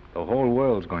 The whole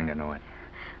world's going to know it.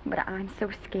 But I'm so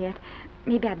scared.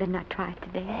 Maybe I better not try it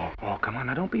today. Oh, come on,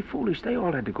 now don't be foolish. They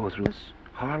all had to go through this.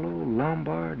 Harlow,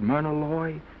 Lombard, Myrna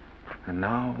Loy, and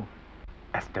now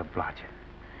Esther Blodgett.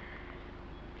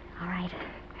 All right.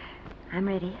 I'm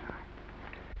ready.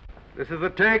 This is the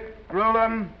take.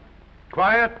 Roland.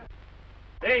 Quiet.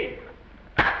 Hey!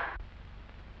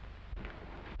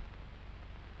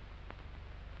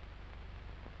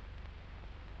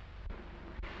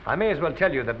 I may as well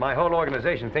tell you that my whole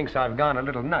organization thinks I've gone a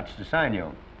little nuts to sign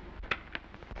you.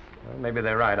 Well, maybe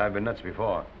they're right. I've been nuts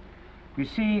before. You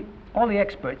see, all the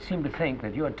experts seem to think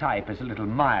that your type is a little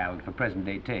mild for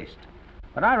present-day taste.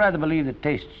 But I rather believe that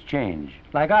tastes change,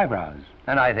 like eyebrows.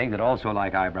 And I think that also,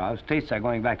 like eyebrows, tastes are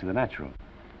going back to the natural.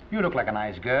 You look like a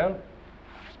nice girl.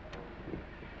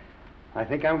 I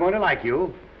think I'm going to like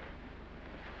you.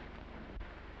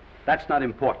 That's not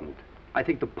important. I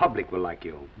think the public will like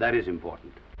you. That is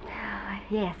important. Oh,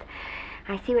 yes.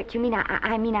 I see what you mean.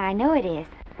 I mean, I know it is.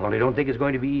 Only don't think it's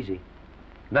going to be easy.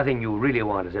 Nothing you really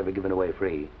want is ever given away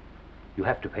free. You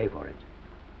have to pay for it.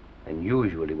 And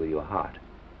usually with your heart.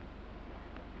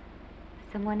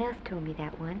 Someone else told me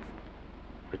that once.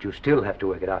 But you still have to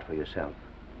work it out for yourself.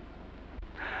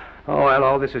 Oh, well,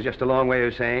 all this is just a long way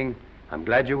of saying, I'm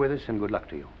glad you're with us and good luck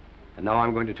to you. And now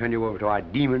I'm going to turn you over to our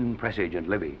demon press agent,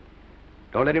 Libby.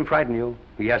 Don't let him frighten you.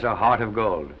 He has a heart of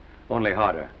gold, only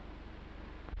harder.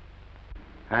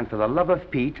 And for the love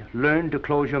of Pete, learn to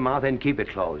close your mouth and keep it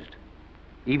closed,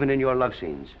 even in your love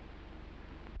scenes.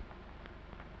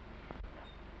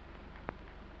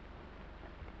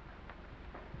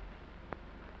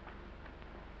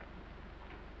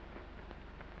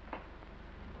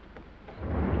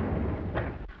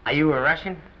 Are you a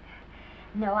Russian?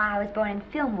 No, I was born in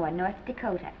Fillmore, North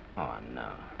Dakota. Oh, no.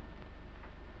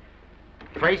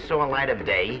 First saw light of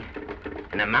day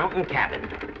in a mountain cabin,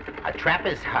 a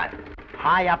trapper's hut,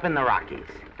 high up in the Rockies.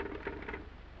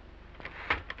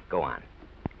 Go on.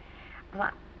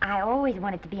 Well, I always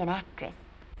wanted to be an actress.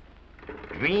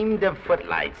 Dreamed of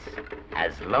footlights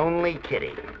as Lonely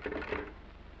Kitty.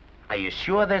 Are you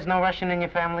sure there's no Russian in your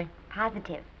family?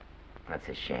 Positive. That's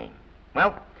a shame.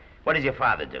 Well, what does your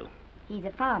father do? He's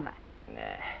a farmer.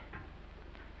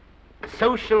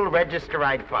 Social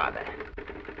registerite father.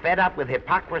 Fed up with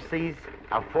hypocrisies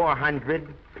of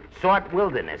 400, sought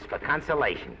wilderness for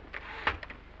consolation.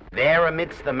 There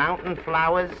amidst the mountain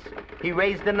flowers, he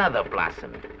raised another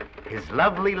blossom, his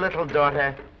lovely little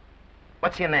daughter.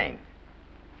 What's your name?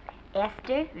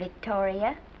 Esther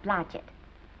Victoria Blodgett.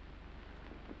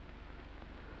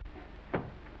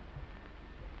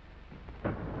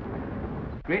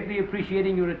 Greatly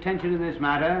appreciating your attention in this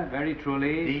matter, very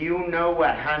truly. Do you know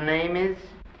what her name is?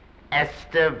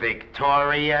 Esther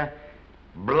Victoria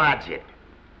Blodgett.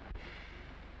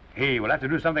 Hey, we'll have to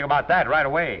do something about that right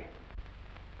away.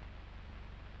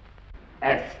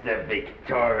 Esther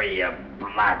Victoria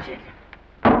Blodgett.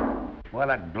 Well,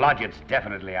 that Blodgett's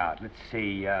definitely out. Let's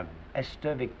see,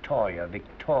 Esther Victoria,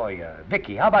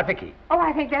 Vicki. How about Vicki? Oh,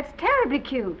 I think that's terribly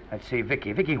cute. Let's see,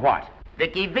 Vicki. Vicki what?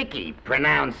 Vicki,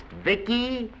 pronounced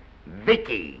Vicki.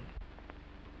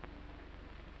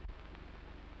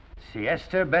 See,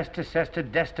 Esther, Besta, Sesta,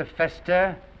 Desta,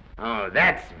 Festa. Oh,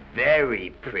 that's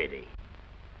very pretty.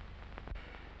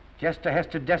 Jester,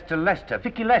 Hester, Desta, Lester.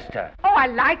 Vicki Lester. Oh, I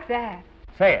like that.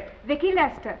 Say it. Vicki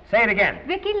Lester. Say it again.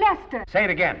 Vicki Lester. Say it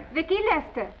again. Vicki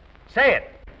Lester. Say it.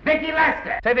 Vicki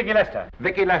Lester. Say Vicki Lester.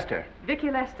 Vicki Lester.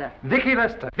 Vicki Lester. Vicki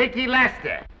Lester. Vicki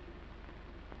Lester.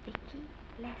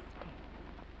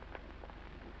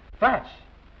 Flash.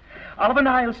 Oliver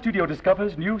Niles Studio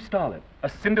discovers new starlet, a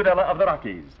Cinderella of the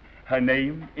Rockies. Her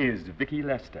name is Vicki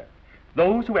Lester.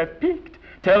 Those who have peeked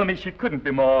tell me she couldn't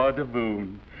be more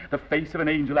Devine. The face of an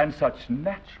angel and such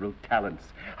natural talents.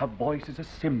 Her voice is a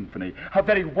symphony. Her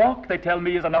very walk, they tell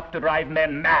me, is enough to drive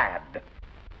men mad.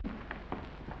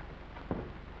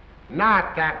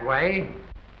 Not that way.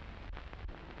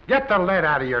 Get the lead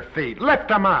out of your feet. Lift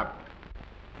them up.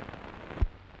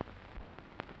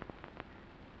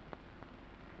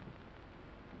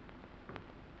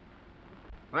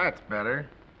 That's better.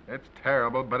 It's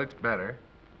terrible, but it's better.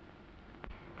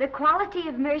 The quality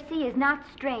of mercy is not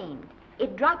strained.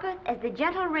 It droppeth as the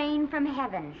gentle rain from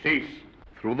heaven. Cease.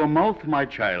 Through the mouth, my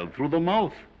child, through the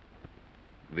mouth.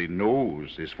 The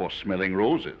nose is for smelling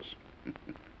roses.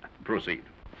 Proceed.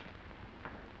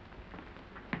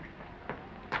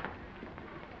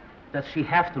 Does she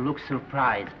have to look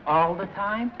surprised all the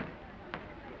time?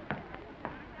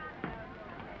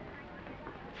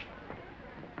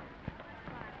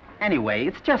 Anyway,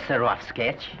 it's just a rough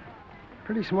sketch.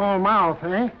 Pretty small mouth,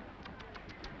 eh?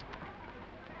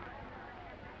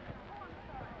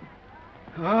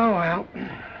 Oh, well.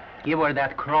 Give her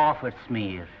that Crawford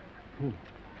smear.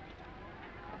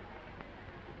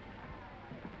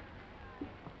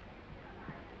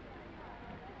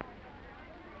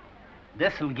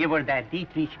 This'll give her that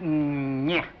Dietrich.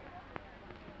 Yeah.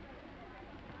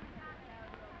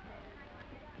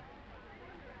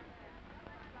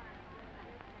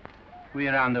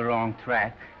 We're on the wrong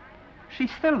track. She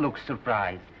still looks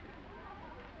surprised.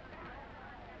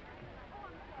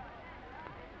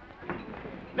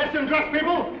 Listen, dress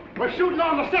people. We're shooting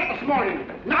on the set this morning,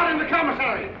 not in the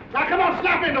commissary. Now, come on,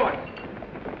 snap into it.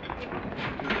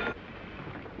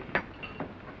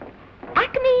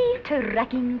 Acme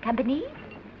Trucking Company?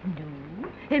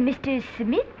 No, Mr.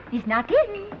 Smith is not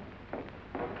in.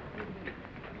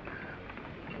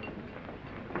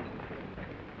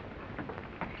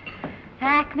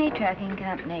 Acme Trucking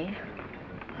Company.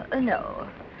 No,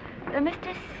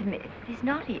 Mr. Smith is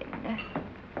not in.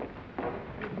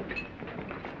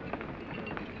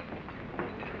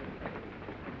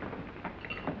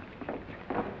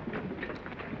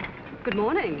 Good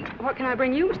morning. What can I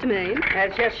bring you, Mr. Maine?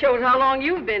 That just shows how long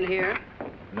you've been here.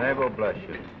 Neighbor, bless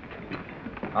you.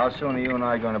 How soon are you and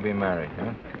I going to be married,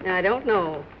 huh? I don't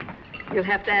know. You'll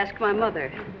have to ask my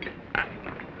mother.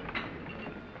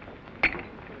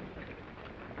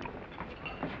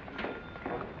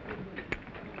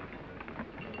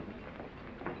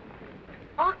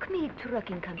 Acme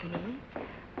Trucking Company?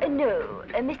 No,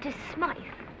 Mr. Smythe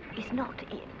is not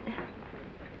in.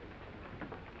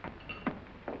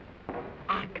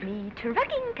 Acme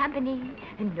Trucking Company?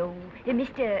 No,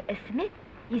 Mr. Smith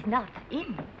is not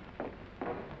in.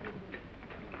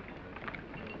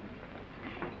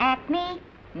 Acme?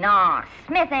 No,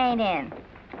 Smith ain't in.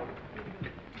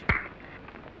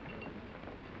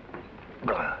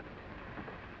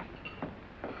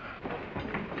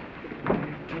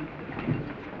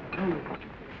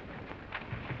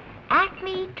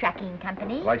 Acme Trucking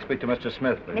Company? I'd like to speak to Mr.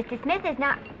 Smith, please. Mr. Smith is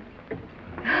not...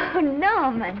 Oh,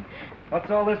 Norman. What's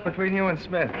all this between you and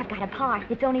Smith? I've got a part.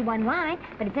 It's only one line,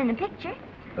 but it's in the picture.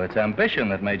 So it's ambition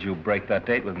that made you break that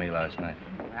date with me last night.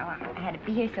 Well, I had to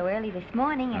be here so early this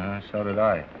morning. And So did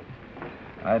I.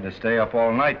 I had to stay up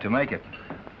all night to make it.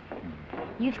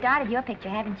 You've started your picture,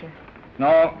 haven't you?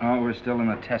 No, we're still in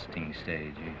the testing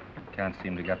stage. You can't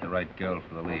seem to get the right girl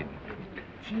for the lead.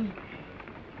 Gee,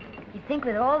 you'd think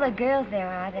with all the girls there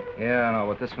are that... Yeah, I know,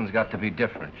 but this one's got to be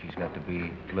different. She's got to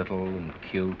be little and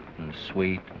cute and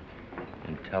sweet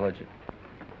and intelligent.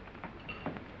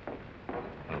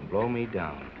 It'll blow me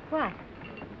down. What?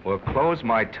 Well, close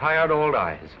my tired old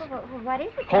eyes. Well, what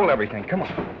is it? Hold everything. Come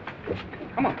on.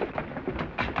 Come on.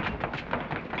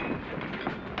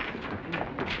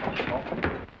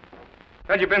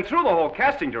 Had you been through the whole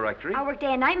casting directory? I'll work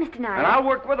day and night, Mr. Niles. And I'll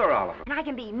work with her, Oliver. And I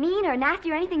can be mean or nasty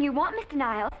or anything you want, Mr.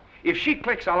 Niles. If she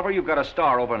clicks, Oliver, you've got a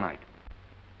star overnight.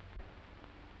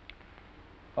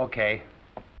 Okay.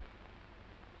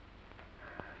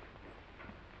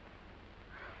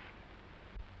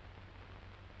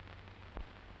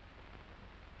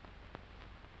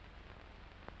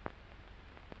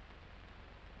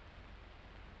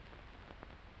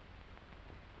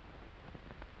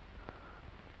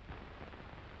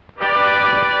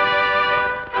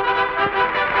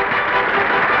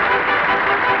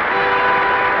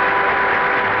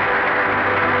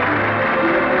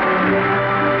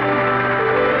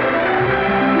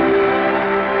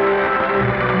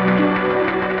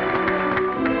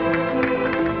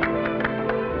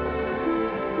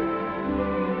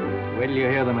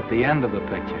 The end of the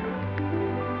picture.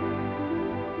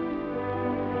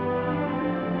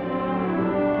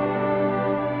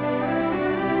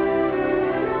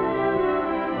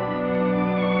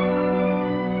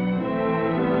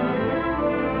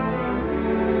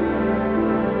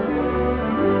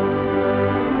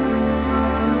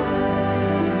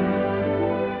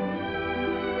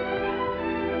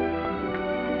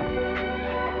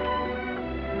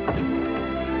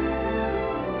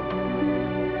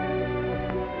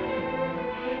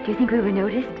 Do you think we were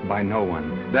noticed? By no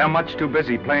one. They're much too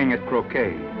busy playing at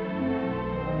croquet.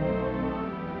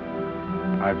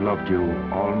 I've loved you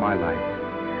all my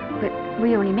life. But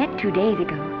we only met 2 days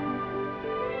ago.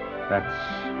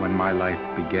 That's when my life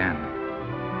began.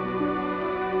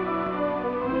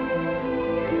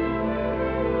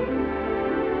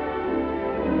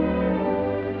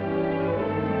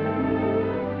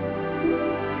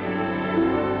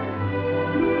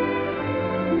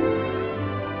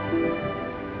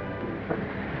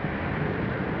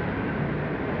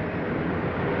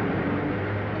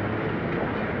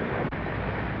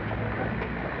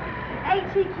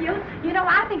 she cute? You know,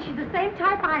 I think she's the same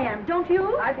type I am, don't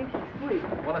you? I think she's sweet.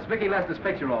 Well, it's Vicki Lester's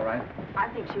picture, all right. I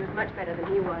think she was much better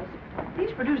than he was.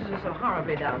 These producers are so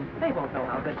horribly dumb. They won't know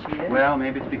how good she is. Well,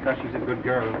 maybe it's because she's a good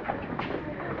girl.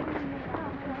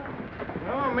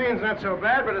 Oh, Maine's not so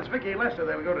bad, but it's Vicki Lester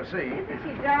they'll go to see. Isn't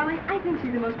she darling? I think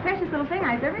she's the most precious little thing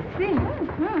I've ever seen.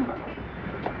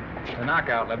 It's a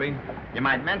knockout, Libby. You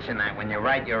might mention that when you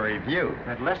write your review.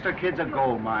 That Lester kid's a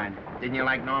gold mine. Didn't you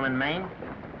like Norman Maine?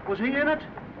 Was he in it?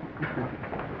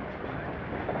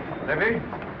 Libby,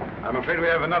 I'm afraid we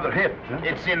have another hit. Huh?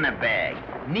 It's in the bag,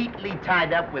 neatly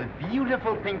tied up with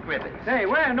beautiful pink ribbons. Say,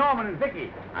 where are Norman and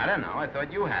Vicki? I don't know. I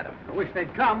thought you had them. I wish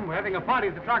they'd come. We're having a party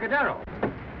at the Trocadero.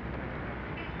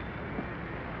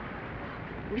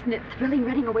 Isn't it thrilling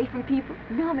running away from people?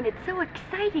 Norman, it's so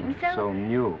exciting, So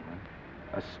new.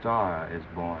 A star is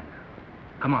born.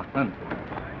 Come on, run.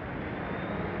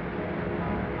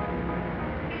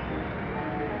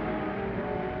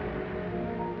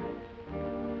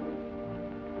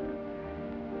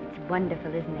 It's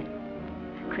wonderful, isn't it?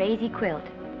 A crazy quilt.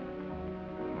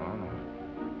 Oh.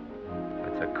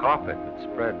 It's a carpet that's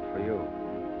spread for you.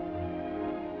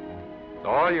 It's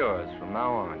all yours from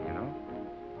now on, you know?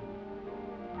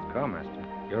 Come, Esther.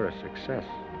 You're a success.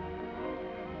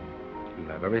 You'll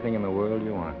have everything in the world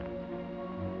you want.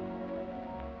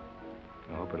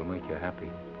 I hope it'll make you happy.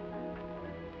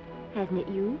 Hasn't it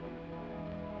you?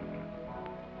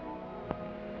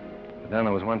 But then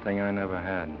there was one thing I never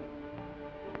had.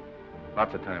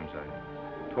 Lots of times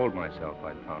I told myself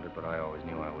I'd found it, but I always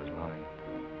knew I was lying.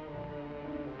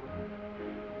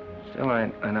 Still,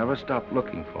 I never stopped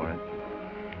looking for it.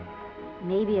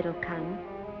 Maybe it'll come.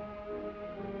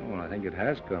 Well, I think it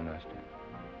has come, Esther.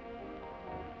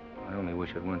 I only wish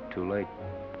it went too late.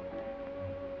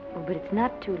 Oh, but it's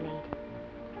not too late.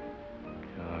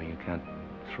 Oh, you can't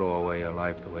throw away your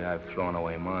life the way I've thrown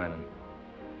away mine and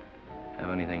have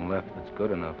anything left that's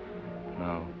good enough.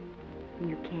 No.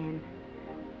 You can.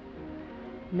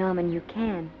 Norman, you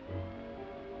can.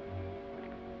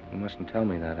 You mustn't tell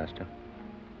me that, Esther.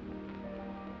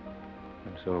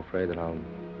 I'm so afraid that I'll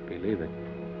believe it.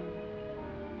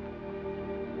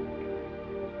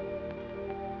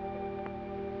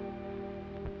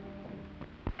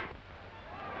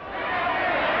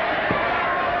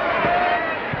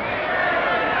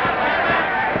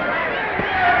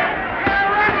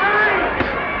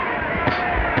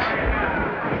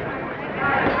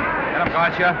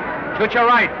 Gotcha. Shoot your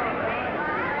right.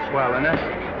 Swell, isn't it?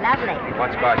 Lovely.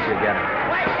 What's gotcha getting?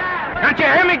 Can't you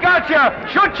hear me, gotcha?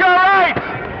 Shoot your right!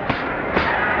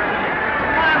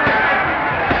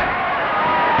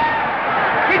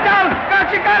 Get down!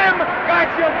 Gotcha got him!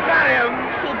 Gotcha got him!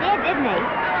 He did, didn't he?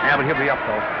 Yeah, but he'll be up,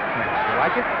 though. You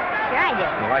like it? Sure I do.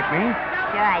 You like me?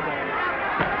 Sure I do.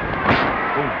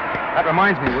 Ooh, that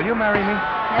reminds me. Will you marry me?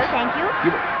 No, thank you.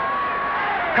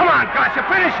 Come on, gotcha,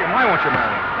 finish him. Why won't you marry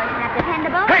him? Well, you're not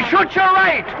dependable. Hey, shoot your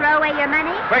right! Throw away your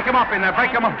money. Break him up in there,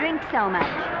 break him up. Drink so much.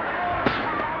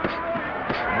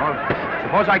 Well,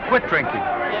 suppose I quit drinking.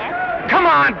 Yes? Come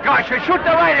on, gotcha, shoot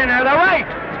the right in there, the right.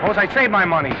 Suppose I save my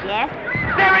money. Yes?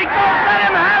 There he goes,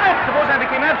 let him have it. Suppose I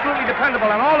became absolutely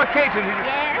dependable on all occasions.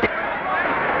 Yes?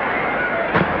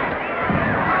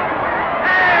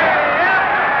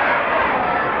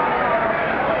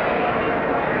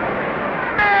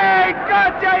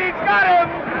 Gotcha, he's got him!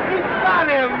 He's got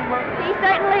him! He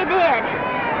certainly did.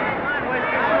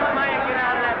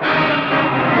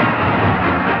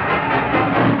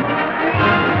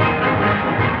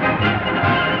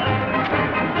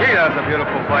 Gee, that's a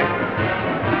beautiful fight.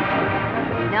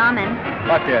 Norman.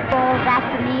 What, dear? Oh, that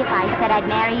for me if I said I'd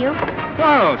marry you?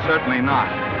 No, certainly not.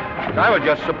 I was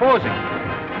just supposing.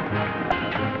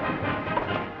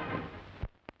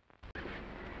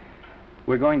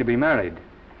 We're going to be married.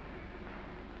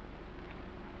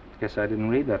 Guess I didn't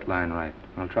read that line right.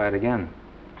 I'll try it again.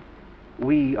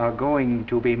 We are going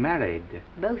to be married.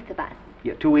 Both of us.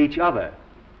 Yeah, to each other.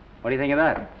 What do you think of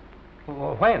that?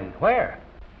 Well, when? Where?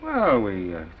 Well,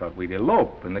 we thought we'd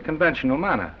elope in the conventional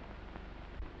manner.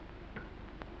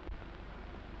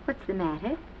 What's the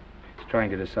matter? It's trying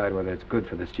to decide whether it's good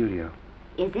for the studio.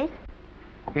 Is it?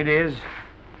 It is.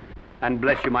 And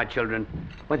bless you, my children.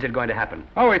 When's it going to happen?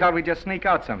 Oh, we thought we'd just sneak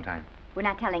out sometime. We're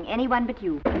not telling anyone but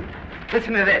you.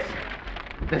 Listen to this.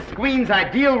 The Guinn's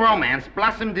ideal romance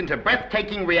blossomed into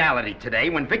breathtaking reality today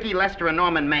when Vicki Lester and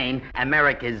Norman Maine,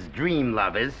 America's dream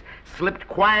lovers, slipped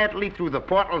quietly through the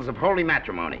portals of holy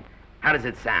matrimony. How does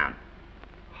it sound?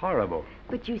 Horrible.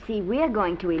 But you see, we're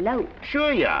going to elope.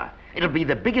 Sure you are. It'll be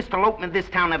the biggest elopement this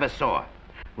town ever saw.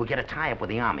 We'll get a tie-up with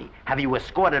the Army, have you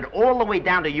escorted all the way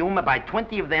down to Yuma by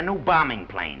 20 of their new bombing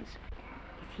planes.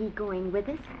 Is he going with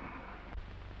us?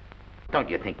 Don't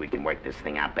you think we can work this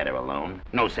thing out better alone?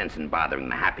 No sense in bothering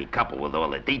the happy couple with all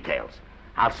the details.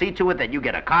 I'll see to it that you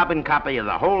get a carbon copy of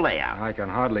the whole layout. I can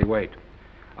hardly wait.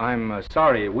 I'm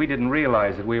sorry we didn't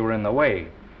realize that we were in the way.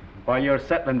 While you're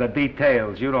settling the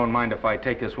details, you don't mind if I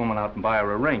take this woman out and buy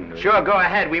her a ring, do you? Sure, go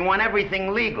ahead. We want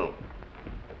everything legal.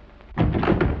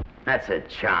 That's a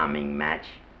charming match.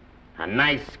 A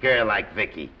nice girl like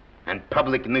Vicki, and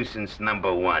public nuisance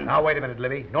 #1. Now, wait a minute,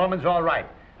 Libby. Norman's all right.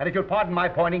 And if you'll pardon my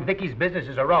pointing, Vicki's business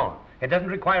is her own. It doesn't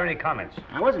require any comments.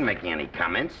 I wasn't making any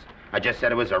comments. I just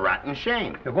said it was a rotten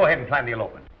shame. So go ahead and plan the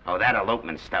elopement. Oh, that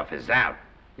elopement stuff is out.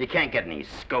 You can't get any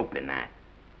scope in that.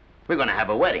 We're going to have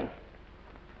a wedding.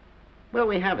 Where'll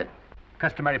we have it?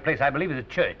 Customary place, I believe, is a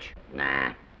church.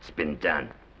 Nah, it's been done.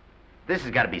 This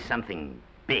has got to be something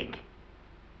big.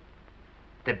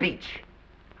 The beach.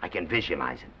 I can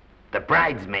visualize it. The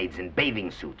bridesmaids in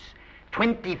bathing suits.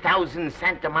 20,000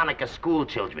 Santa Monica school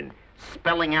children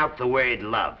spelling out the word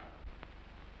love.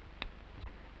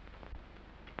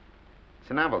 It's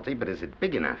a novelty, but is it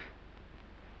big enough?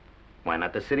 Why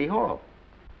not the city hall?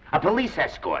 A police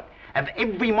escort of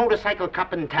every motorcycle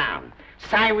cop in town.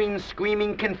 Sirens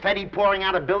screaming, confetti pouring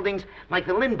out of buildings like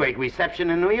the Lindbergh reception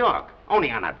in New York,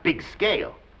 only on a big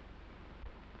scale.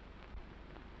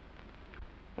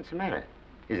 What's the matter?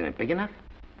 Isn't it big enough?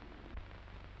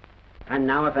 And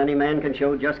now if any man can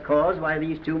show just cause why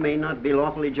these two may not be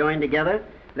lawfully joined together,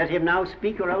 let him now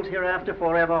speak, or else hereafter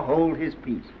forever hold his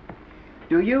peace.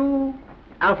 Do you,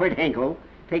 Alfred Henkel,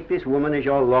 take this woman as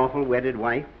your lawful wedded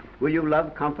wife? Will you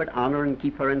love, comfort, honor, and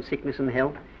keep her in sickness and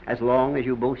health as long as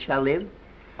you both shall live?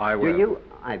 I will. Do you,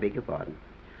 I beg your pardon,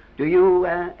 do you,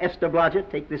 Esther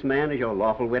Blodgett, take this man as your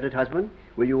lawful wedded husband?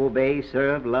 Will you obey,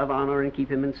 serve, love, honor, and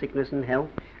keep him in sickness and health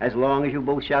as long as you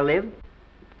both shall live?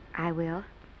 I will.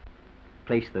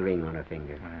 Place the ring on her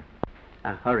finger.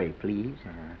 Hurry, please.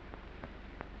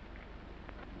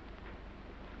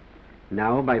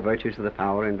 Now, by virtues of the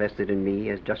power invested in me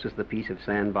as Justice of the Peace of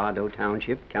San Bardo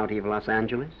Township, County of Los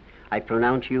Angeles, I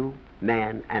pronounce you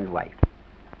man and wife.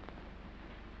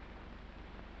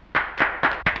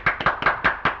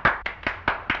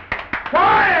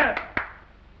 Quiet!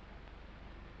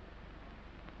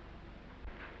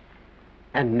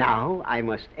 And now I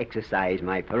must exercise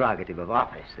my prerogative of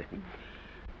office.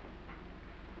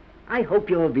 I hope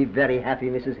you'll be very happy,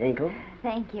 Mrs. Henkel.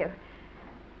 Thank you.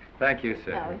 Thank you,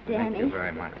 sir. Oh, Thank you Danny.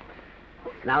 very much.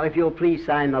 Now, if you'll please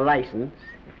sign the license.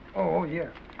 Oh, yeah.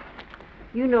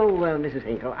 You know, Mrs.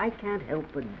 Henkel, I can't help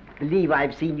but believe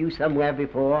I've seen you somewhere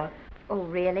before. Oh,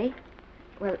 really?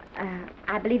 Well,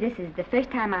 I believe this is the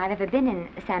first time I've ever been in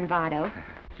San Bardo.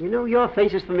 You know, your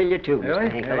face is familiar, too, Really?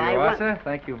 Mr. Henkel. There you are, sir.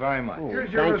 Thank you very much. Oh,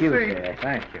 thank you, sir.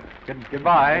 Thank you.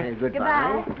 Goodbye.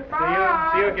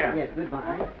 Goodbye. See you again. Yes,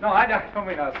 goodbye. No, I don't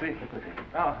mean I'll see.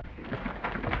 No.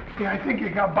 Yeah, I think you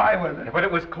got by with it. But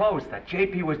it was close. That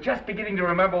JP was just beginning to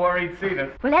remember where he'd seen us.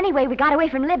 Well, anyway, we got away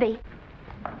from Libby.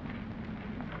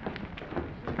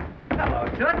 Hello,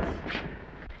 Toots.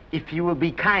 If you will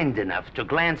be kind enough to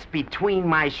glance between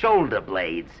my shoulder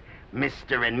blades,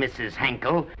 Mr. and Mrs.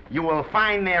 Henkel, you will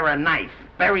find there a knife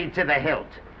buried to the hilt.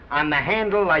 On the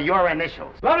handle are your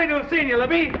initials. Lovely to have seen you,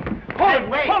 Libby.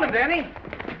 Hold it, Hold it, Danny.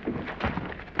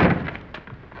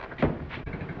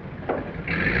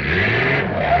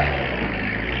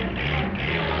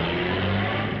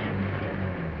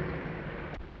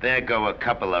 There go a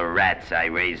couple of rats I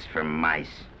raised from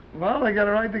mice. Well, they got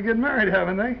a right to get married,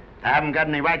 haven't they? I haven't got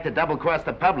any right to double-cross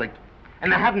the public,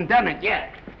 and I haven't done it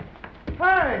yet.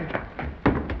 Hey!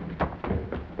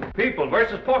 People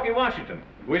versus Porky Washington,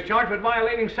 who is charged with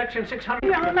violating Section 600.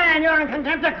 Young man, you're in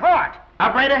contempt of court.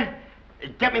 Operator,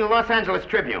 get me the Los Angeles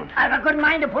Tribune. I've a good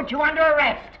mind to put you under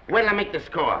arrest. Wait till I make the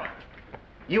score.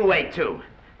 You wait, too.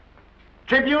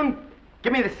 Tribune,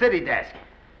 give me the city desk.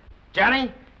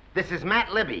 Johnny, this is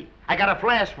Matt Libby. I got a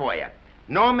flash for you.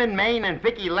 Norman Maine and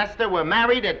Vicki Lester were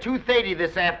married at 2:30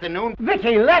 this afternoon.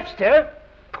 Vicki Lester?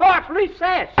 Court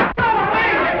recess.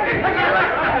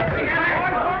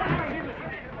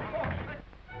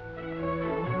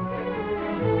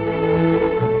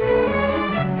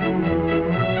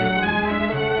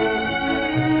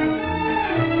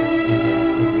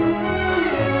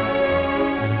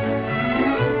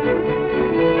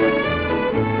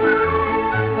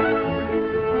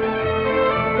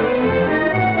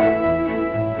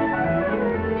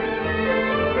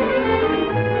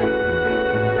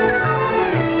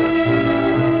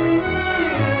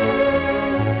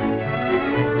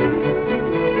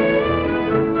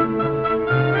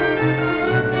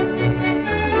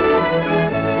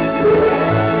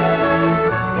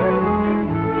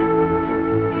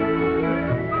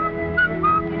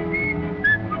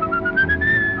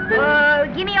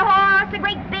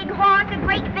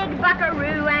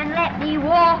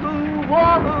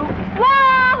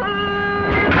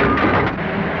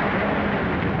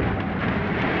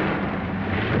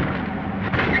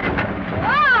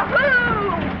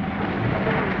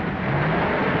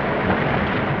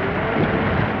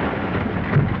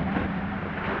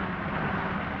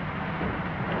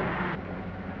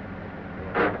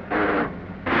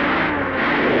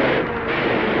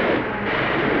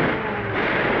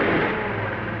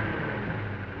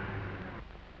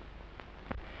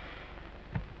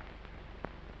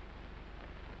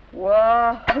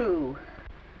 Wahoo.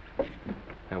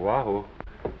 Hey, wahoo.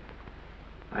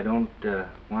 I don't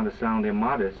want to sound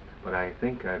immodest, but I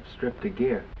think I've stripped a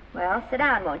gear. Well, sit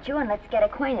down, won't you, and let's get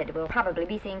acquainted. We'll probably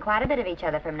be seeing quite a bit of each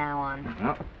other from now on.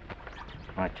 Well,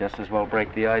 might just as well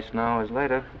break the ice now as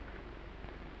later.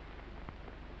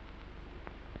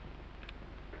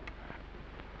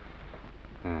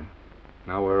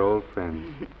 Now we're old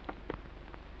friends.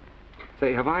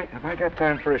 Say, have I got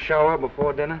time for a shower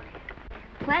before dinner?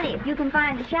 Plenty, if you can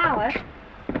find a shower.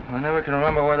 I never can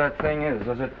remember where that thing is.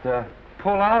 Does it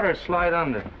pull out or slide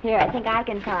under? Here, I think I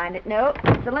can find it. No,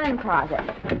 it's the linen closet.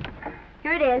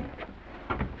 Here it is.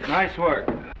 Nice work.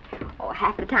 Oh,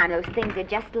 half the time those things are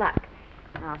just luck.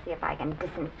 I'll see if I can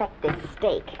disinfect this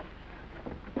steak.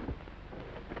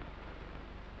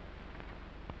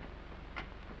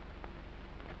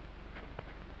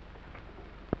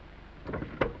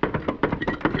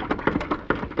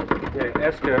 Yeah,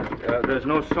 Esther, there's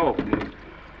no soap.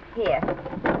 Here.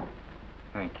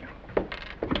 Thank you.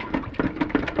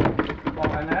 Oh,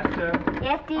 and Esther.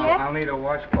 Yes, dear? I'll need a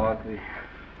washcloth.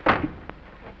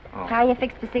 Oh. How are you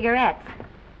fixed for cigarettes?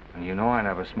 And you know I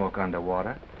never smoke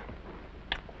underwater.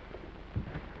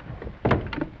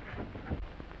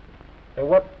 Hey,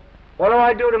 what do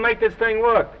I do to make this thing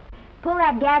work? Pull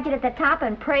that gadget at the top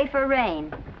and pray for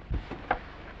rain.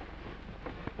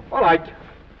 Well,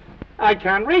 I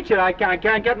can't reach it. I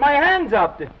can't get my hands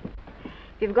up. If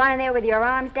you've gone in there with your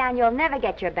arms down, you'll never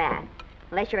get your bath.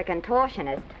 Unless you're a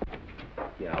contortionist.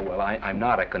 Yeah, well, I'm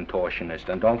not a contortionist,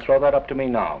 and don't throw that up to me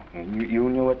now. You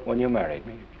knew it when you married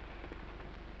me.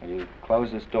 Will you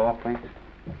close this door, please?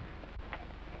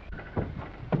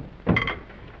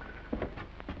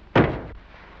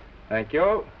 Thank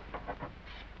you.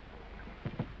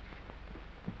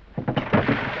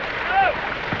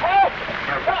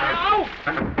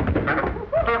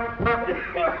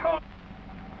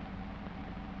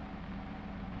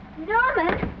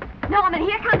 Norman,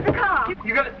 here comes the car.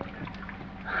 You got it?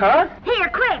 Huh? Here,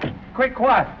 quick. Quick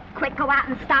what? Quick, go out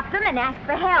and stop them and ask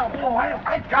for help. Oh,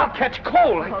 I'll catch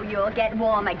cold. Oh, you'll get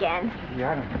warm again.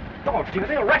 Yeah, I don't. Oh, dear,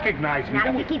 they'll recognize me.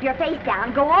 Now, you keep your face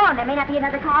down. Go on. There may not be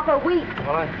another car for a week.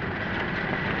 Well,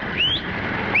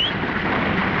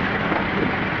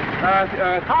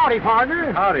 howdy,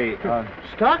 partner. Howdy.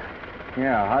 Stuck?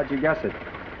 Yeah, how'd you guess it?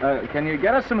 Can you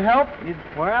get us some help?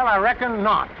 Well, I reckon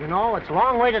not. You know, it's a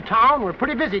long way to town. We're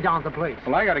pretty busy down at the place.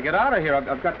 Well, I gotta get out of here.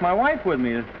 I've got my wife with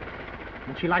me.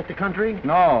 Doesn't she like the country?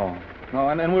 No,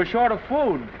 and we're short of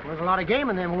food. There's a lot of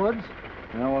game in them woods.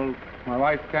 Well, my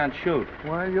wife can't shoot.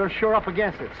 Well, you're sure up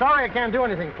against it. Sorry I can't do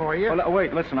anything for you. Well,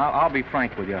 wait, listen, I'll be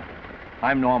frank with you.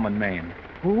 I'm Norman Maine.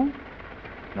 Who?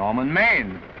 Norman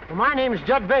Maine. Well, my name's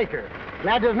Judd Baker.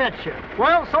 Glad to have met you.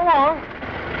 Well, so long.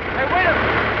 Hey, wait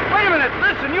a minute.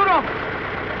 Listen, you don't...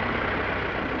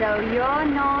 So you're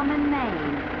Norman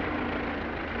Maine.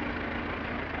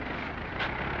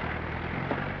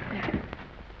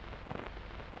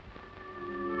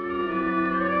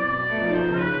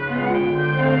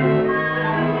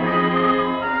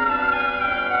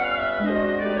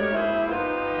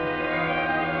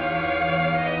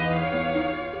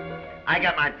 I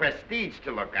got my prestige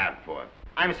to look out for.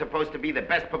 I'm supposed to be the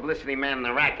best publicity man in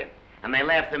the racket, and they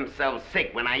laugh themselves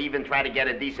sick when I even try to get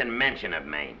a decent mention of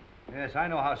Maine. Yes, I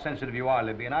know how sensitive you are,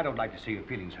 Libby, and I don't like to see your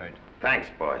feelings hurt. Thanks,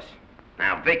 boss.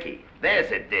 Now, Vicki, there's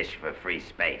a dish for free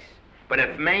space. But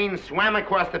if Maine swam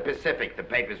across the Pacific, the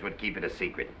papers would keep it a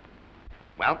secret.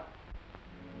 Well,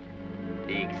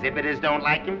 the exhibitors don't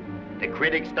like him, the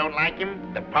critics don't like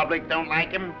him, the public don't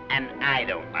like him, and I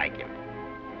don't like him.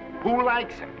 Who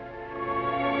likes him?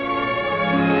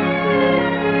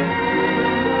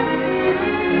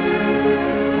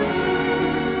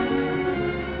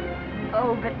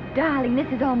 Oh, but darling, this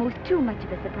is almost too much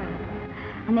of a surprise.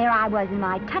 And there I was in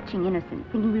my touching innocence,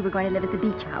 thinking we were going to live at the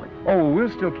beach house. Oh, we'll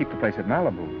still keep the place at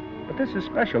Malibu. But this is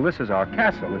special. This is our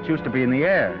castle. It used to be in the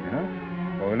air, you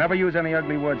know? Well, we'll never use any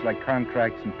ugly words like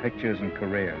contracts and pictures and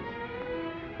careers.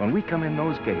 When we come in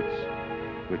those gates,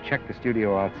 we'll check the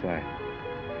studio outside.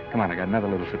 Come on, I got another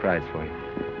little surprise for you.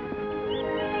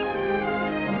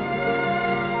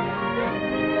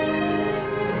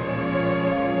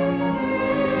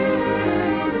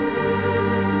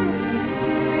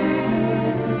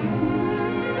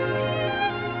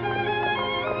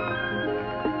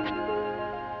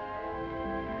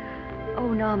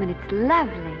 Oh, Norman, it's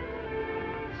lovely.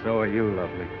 So are you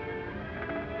lovely.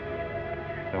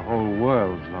 The whole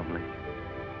world's lovely.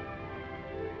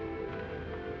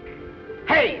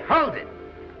 Hey, hold it!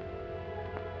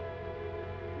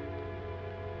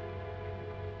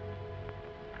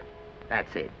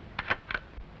 That's it.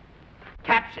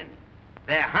 Caption: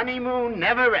 Their honeymoon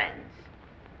never ends.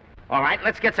 All right,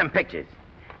 let's get some pictures.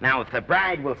 Now, if the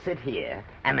bride will sit here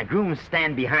and the groom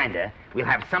stand behind her, we'll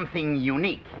have something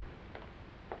unique.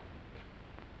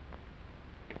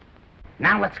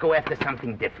 Now let's go after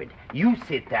something different. You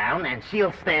sit down and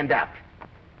she'll stand up.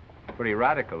 Pretty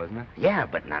radical, isn't it? Yeah,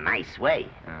 but in a nice way.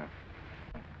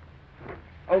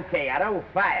 Okay, Otto,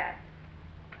 fire.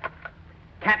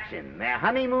 Caption, their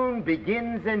honeymoon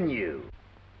begins anew.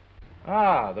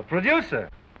 Ah, the producer.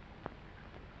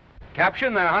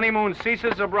 Caption, their honeymoon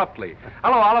ceases abruptly.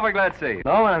 Hello, Oliver, glad to see you.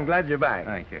 Oh, I'm glad you're back.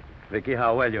 Thank you. Vicki,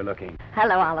 how well you're looking.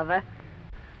 Hello, Oliver.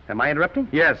 Am I interrupting?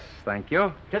 Yes, thank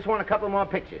you. Just want a couple more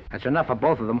pictures. That's enough for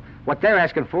both of them. What they're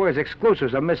asking for is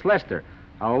exclusives of Miss Lester.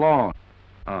 Alone.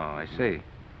 Oh, I see.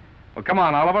 Well, come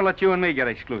on, Oliver, let you and me get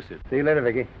exclusive. See you later,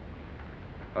 Vicki.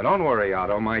 Oh, don't worry,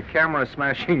 Otto. My camera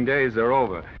smashing days are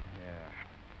over. Yeah.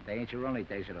 They ain't your only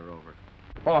days that are over.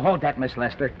 Oh, hold that, Miss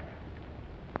Lester.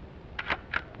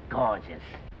 Gorgeous.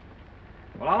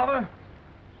 Well, Oliver,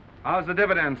 how's the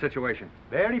dividend situation?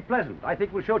 Very pleasant. I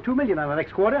think we'll show $2 million on the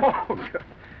next quarter. Oh, God.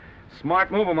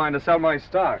 Smart move of mine to sell my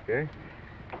stock, eh?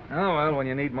 Oh, well, when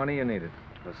you need money, you need it.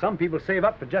 Well, some people save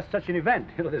up for just such an event.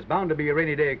 You know, there's bound to be a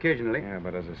rainy day occasionally. Yeah,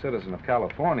 but as a citizen of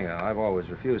California, I've always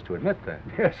refused to admit that.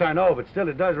 Yes, I know, but still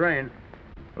it does rain.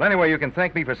 Well, anyway, you can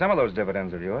thank me for some of those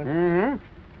dividends of yours. Mm-hmm.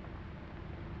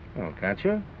 Oh, can't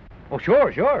you? Oh,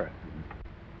 sure.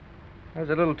 That was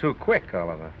a little too quick,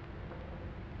 Oliver.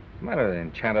 What's the matter? The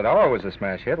Enchanted Hour was a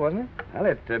smash hit, wasn't it? Well,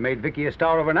 it made Vicki a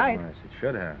star overnight. Yes, it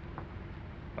should have.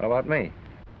 What about me?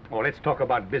 Oh, let's talk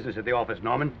about business at the office,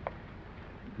 Norman.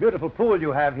 Beautiful pool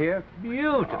you have here.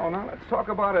 Beautiful. Oh, now let's talk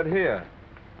about it here.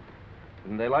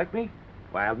 Didn't they like me?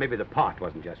 Well, maybe the pot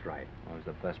wasn't just right. That was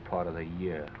the best part of the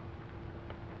year.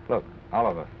 Look,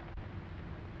 Oliver.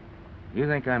 You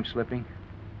think I'm slipping?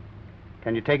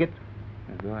 Can you take it?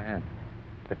 Yeah, go ahead.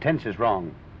 The tense is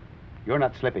wrong. You're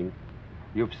not slipping.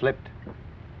 You've slipped.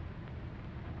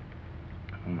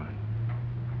 Oh,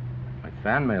 my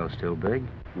fan mail's still big.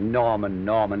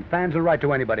 Norman. Fans will write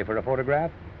to anybody for a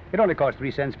photograph. It only costs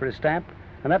 3 cents for a stamp,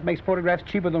 and that makes photographs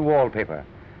cheaper than wallpaper.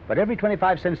 But every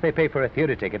 25 cents they pay for a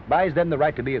theater ticket buys them the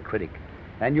right to be a critic.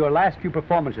 And your last few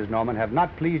performances, Norman, have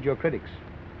not pleased your critics.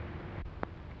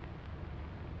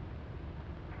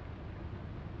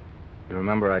 You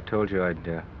remember I told you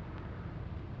I'd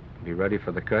be ready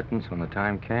for the curtains when the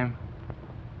time came?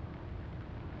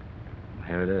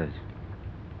 Here it is.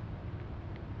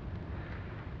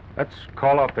 Let's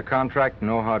call off the contract,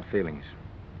 no hard feelings.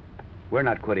 We're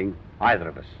not quitting, either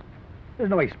of us. There's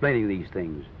no explaining these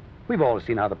things. We've all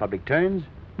seen how the public turns.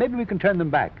 Maybe we can turn them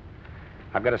back.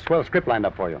 I've got a swell script lined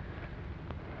up for you.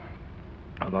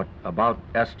 About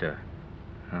Esther.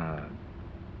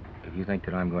 If you think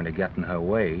that I'm going to get in her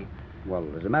way... Well,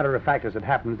 as a matter of fact, as it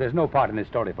happens, there's no part in this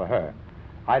story for her.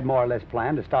 I'd more or less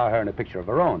planned to star her in a picture of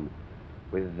her own,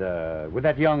 with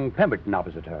that young Pemberton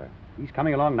opposite her. He's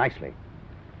coming along nicely.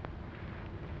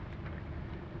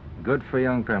 Good for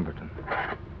young Pemberton.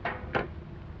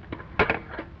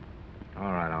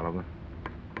 All right, Oliver.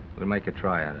 We'll make a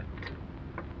try at it.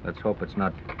 Let's hope it's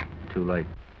not too late.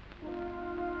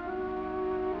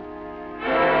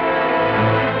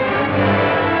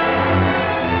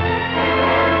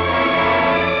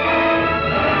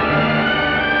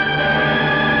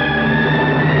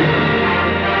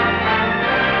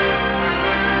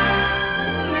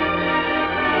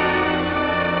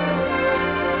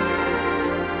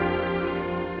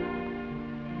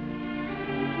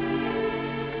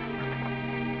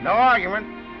 No argument.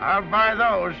 I'll buy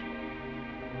those.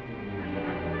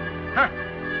 Huh.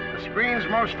 The screen's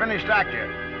most finished actor.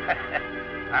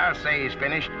 I'll say he's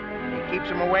finished. He keeps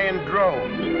them away in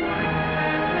droves.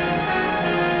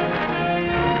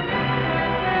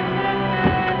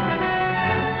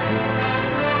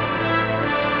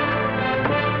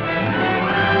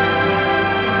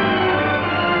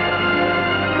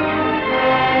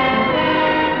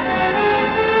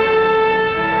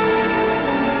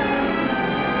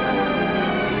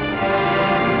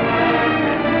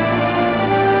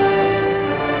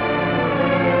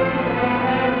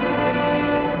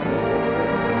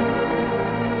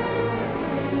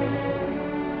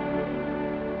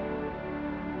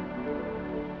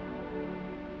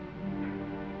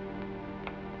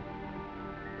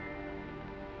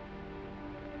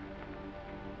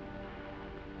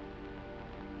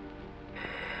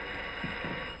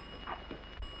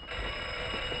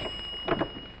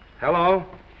 Hello?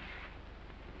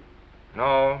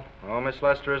 No, Miss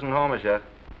Lester isn't home as yet.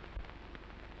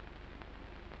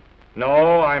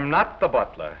 No, I'm not the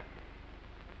butler.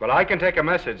 But I can take a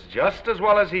message just as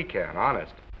well as he can,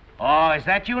 honest. Oh, is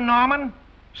that you, Norman?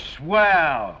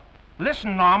 Swell.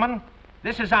 Listen, Norman,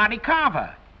 This is Artie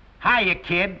Carver. Hiya,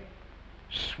 kid.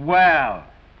 Swell.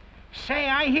 Say,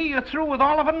 I hear you're through with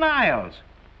Oliver Niles.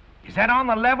 Is that on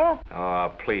the level?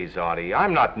 Oh, please, Artie.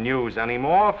 I'm not news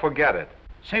anymore. Forget it.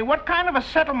 Say, what kind of a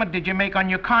settlement did you make on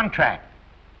your contract?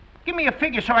 Give me a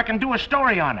figure so I can do a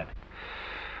story on it.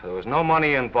 There was no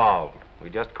money involved. We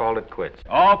just called it quits.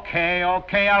 Okay,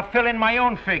 I'll fill in my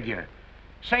own figure.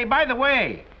 Say, by the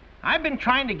way, I've been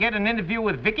trying to get an interview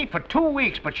with Vicki for 2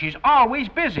 weeks, but she's always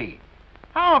busy.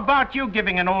 How about you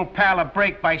giving an old pal a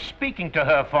break by speaking to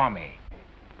her for me?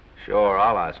 Sure,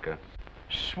 I'll ask her.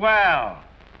 Swell.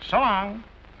 So long.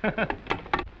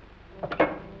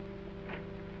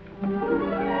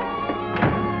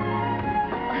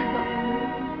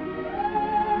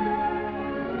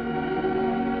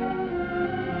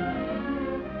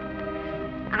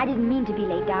 I didn't mean to be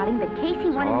late, darling, but Casey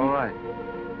wanted All me... right.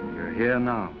 You're here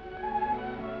now.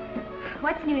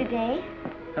 What's new today?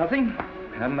 Nothing.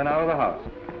 Haven't been out of the house.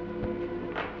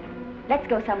 Let's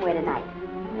go somewhere tonight.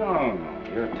 No.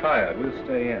 You're tired. We'll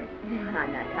stay in.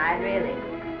 I'm not tired, really.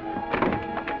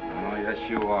 Oh, yes,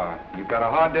 you are. You've got a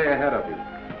hard day ahead of you.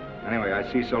 Anyway, I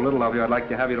see so little of you, I'd like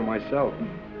to have you to myself.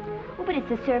 Oh, but it's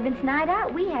the servants' night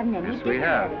out. We haven't any Yes, we dinner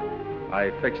have.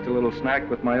 ready. I fixed a little snack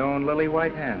with my own lily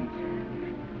white hands.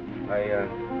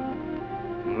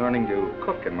 I'm learning to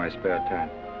cook in my spare time.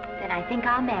 Then I think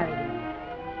I'll marry you.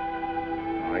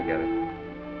 Oh, I get it.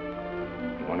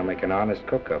 You want to make an honest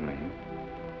cook of me, huh?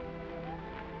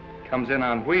 Comes in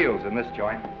on wheels in this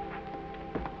joint.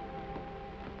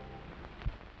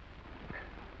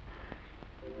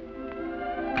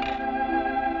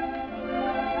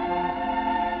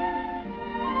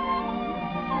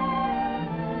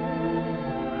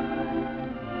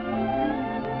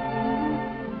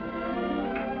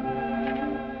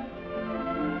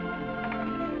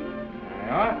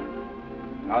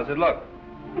 How's it look?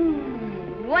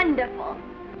 Wonderful.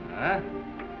 Huh?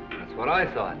 That's what I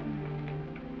thought.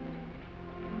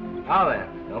 Now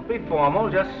then, don't be formal,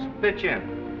 just pitch in.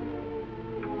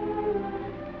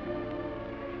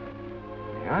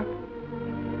 Yeah?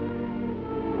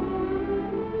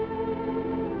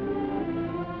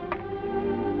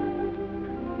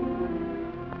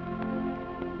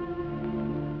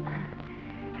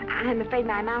 I'm afraid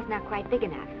my mouth's not quite big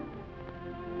enough.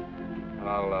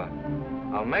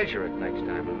 I'll measure it next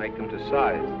time and make them to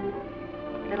size.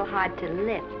 A little hard to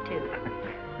lift, too.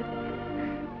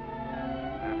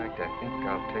 In fact, I think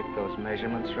I'll take those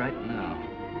measurements right now.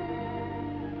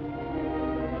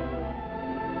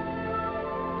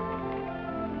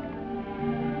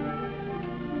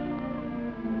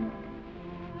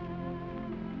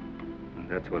 And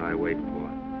that's what I wait for.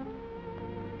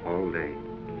 All day.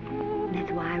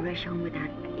 That's why I rush home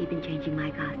without even changing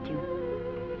my costume.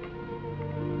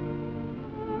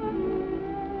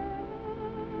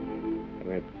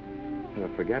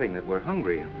 We're forgetting that we're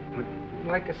hungry. Would you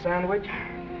like a sandwich?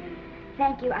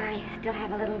 Thank you. I still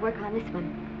have a little work on this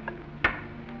one.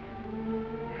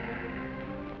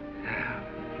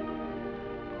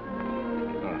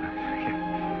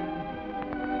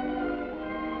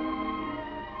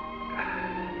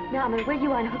 Norman, will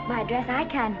you unhook my dress? I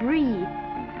can't breathe.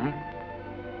 Mm-hmm.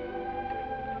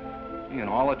 You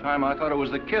know, all the time I thought it was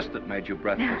the kiss that made you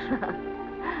breathless.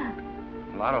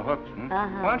 A lot of hooks, hmm?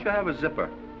 Uh-huh. Why don't you have a zipper?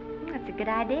 That's a good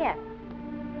idea.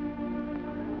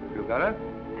 You got it?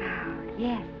 Oh,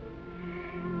 yes.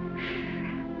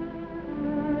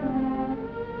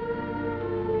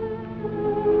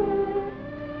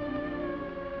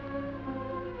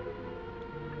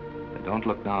 Don't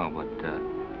look now, but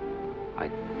I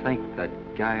think that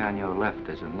guy on your left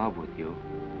is in love with you.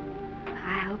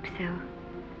 I hope so.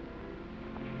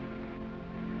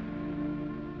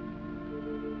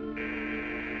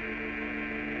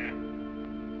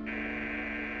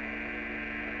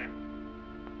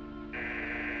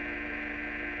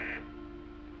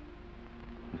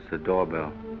 It's the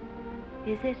doorbell.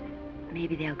 Is it?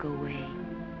 Maybe they'll go away.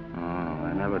 Oh,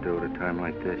 I never do at a time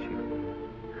like this.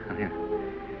 Here.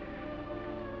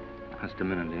 Just a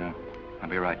minute, dear. I'll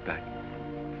be right back.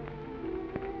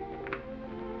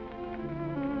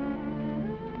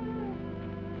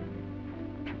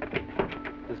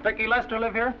 Does Vicki Lester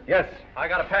live here? Yes. I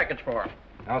got a package for her.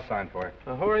 I'll sign for it.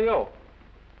 Who are you?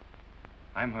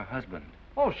 I'm her husband.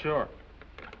 Oh, sure.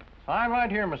 Sign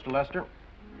right here, Mr. Lester.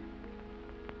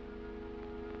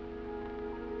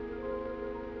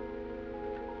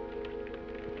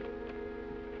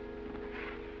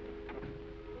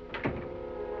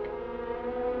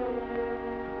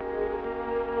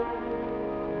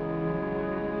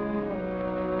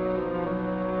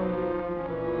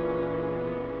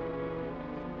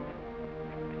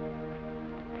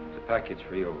 Package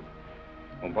for you.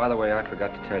 Oh, by the way, I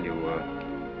forgot to tell you,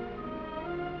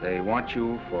 they want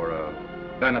you for a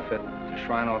benefit to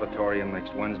Shrine Auditorium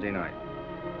next Wednesday night.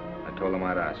 I told them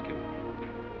I'd ask you.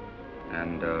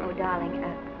 And, Oh, darling,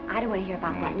 I don't want to hear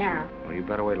about that now. Well, you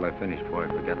better wait till I finish before I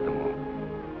forget them all.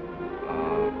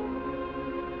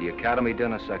 The Academy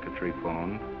dinner secretary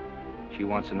phoned. She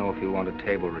wants to know if you want a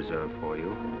table reserved for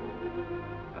you.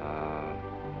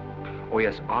 Oh,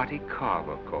 yes, Artie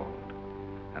Carver called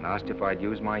and asked if I'd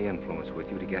use my influence with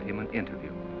you to get him an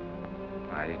interview.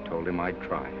 I told him I'd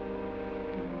try.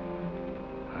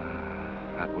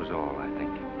 That was all, I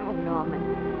think. Oh,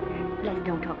 Norman, let's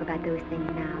don't talk about those things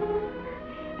now.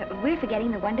 We're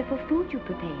forgetting the wonderful food you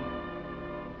prepared.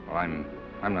 Well,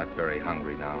 I'm not very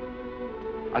hungry now.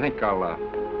 I think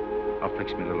I'll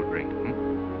fix me a little drink,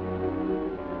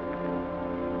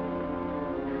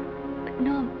 But,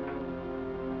 Norm...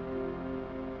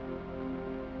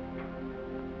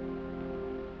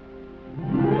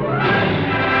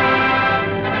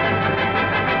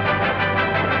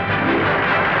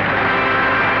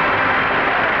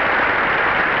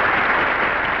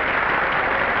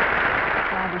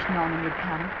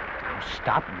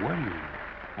 Stop worrying.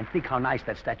 And think how nice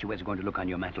that statuette is going to look on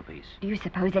your mantelpiece. Do you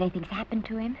suppose anything's happened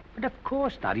to him? But of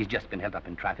course not. He's just been held up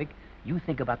in traffic. You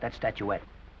think about that statuette.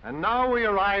 And now we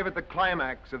arrive at the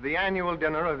climax of the annual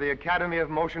dinner of the Academy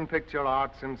of Motion Picture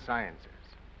Arts and Sciences,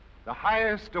 the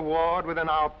highest award within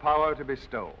our power to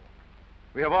bestow.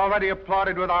 We have already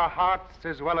applauded with our hearts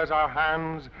as well as our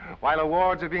hands, while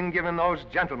awards have been given those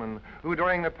gentlemen who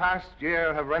during the past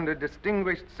year have rendered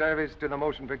distinguished service to the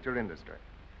motion picture industry.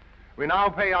 We now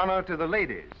pay honor to the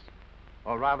ladies,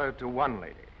 or rather to one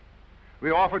lady.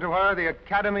 We offer to her the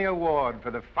Academy Award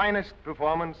for the finest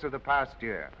performance of the past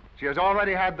year. She has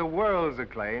already had the world's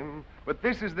acclaim, but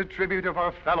this is the tribute of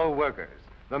her fellow workers,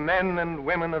 the men and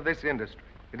women of this industry.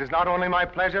 It is not only my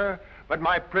pleasure, but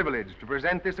my privilege to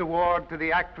present this award to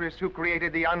the actress who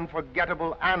created the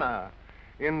unforgettable Anna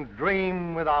in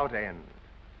Dream Without End,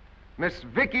 Miss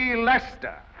Vicki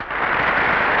Lester.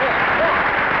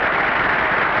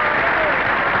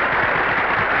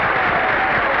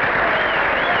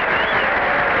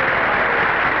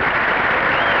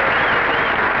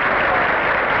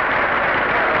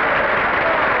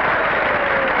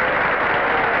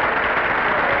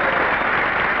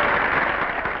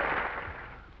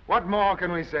 What more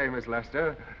can we say, Miss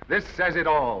Lester? This says it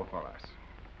all for us.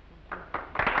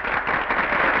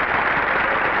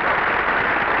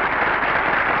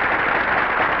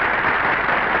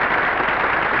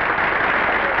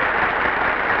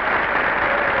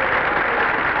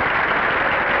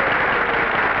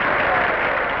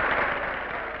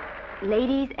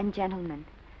 Ladies and gentlemen,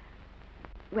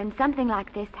 when something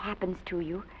like this happens to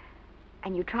you,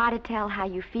 and you try to tell how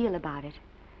you feel about it,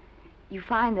 you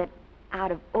find that out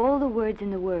of all the words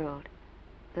in the world,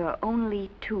 there are only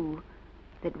two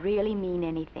that really mean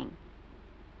anything.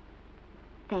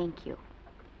 Thank you.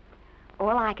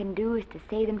 All I can do is to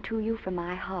say them to you from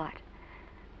my heart.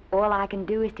 All I can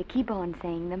do is to keep on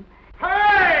saying them.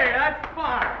 Hey, that's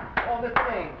fine. Oh, this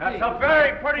thing. That's a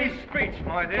very pretty speech,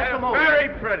 my dear. Very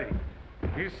pretty.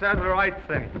 You said the right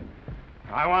thing.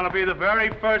 I want to be the very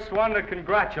first one to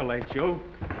congratulate you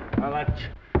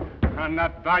on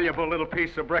that valuable little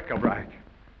piece of bric-a-brac.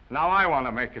 Now I want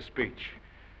to make a speech.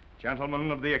 Gentlemen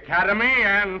of the Academy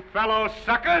and fellow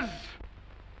suckers,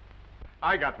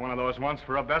 I got one of those once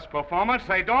for a best performance.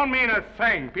 They don't mean a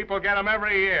thing. People get them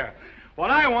every year.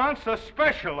 What I want's a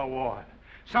special award,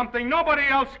 something nobody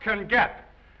else can get.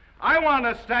 I want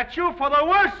a statue for the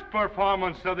worst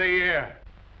performance of the year.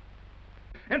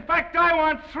 In fact, I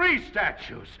want 3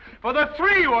 statues for the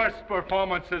 3 worst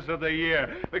performances of the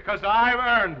year, because I've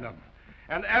earned them.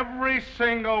 And every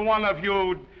single one of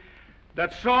you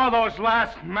that saw those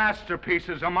last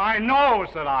masterpieces of mine knows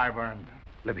that I've earned them.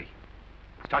 Libby,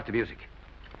 start the music.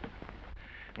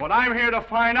 What I'm here to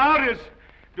find out is,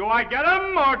 do I get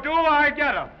them or do I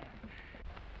get them?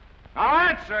 Now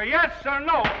answer yes or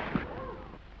no.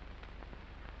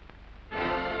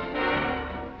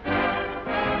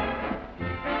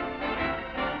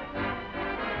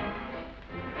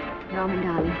 Norman,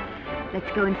 darling,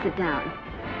 let's go and sit down.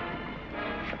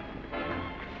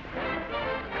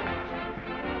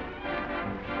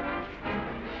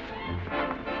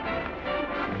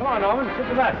 Come on, Owen, sit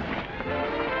with us.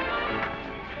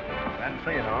 Glad to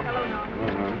see you, Norman. Hello,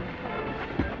 Norman.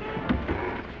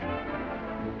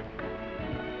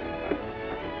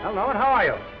 Well, Norman, how are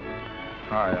you?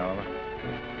 Hi, Oliver.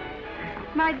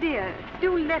 My dear,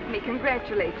 do let me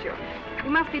congratulate you. You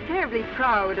must be terribly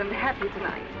proud and happy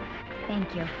tonight.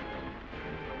 Thank you.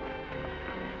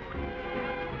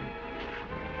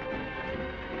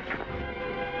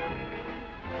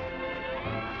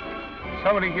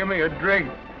 Somebody give me a drink.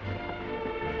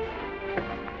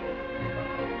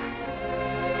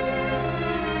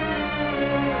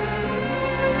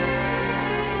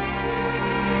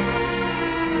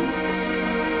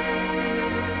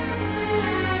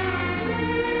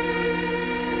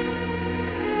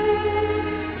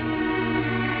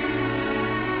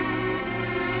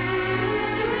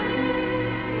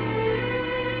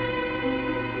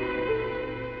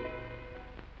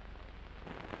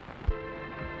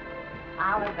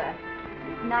 Oliver,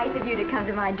 it's nice of you to come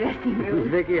to my dressing room.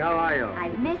 Vicki, how are you?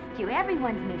 I've missed you.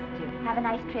 Everyone's missed you. Have a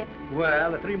nice trip.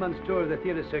 Well, a 3-month tour of the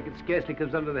theater circuit scarcely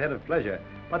comes under the head of pleasure.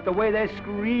 But the way they're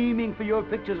screaming for your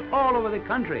pictures all over the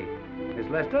country. Miss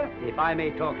Lester, if I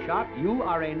may talk shop, you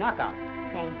are a knockout.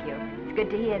 Thank you. It's good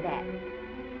to hear that.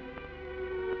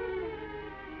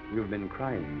 You've been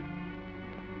crying.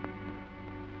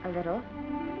 A little.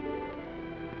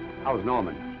 How's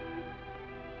Norman?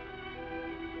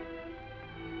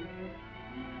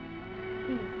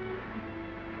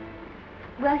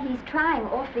 Well, he's trying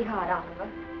awfully hard, Oliver.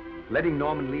 Letting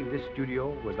Norman leave this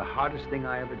studio was the hardest thing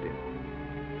I ever did.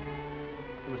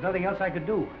 There was nothing else I could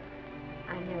do.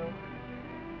 I know.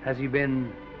 Has he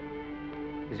been...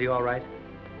 Is he all right?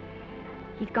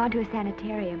 He's gone to a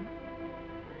sanitarium.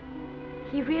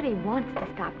 He really wants to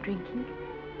stop drinking.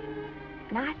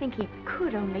 And I think he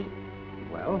could only...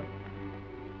 Well,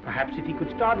 perhaps if he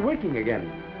could start working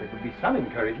again, there would be some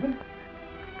encouragement.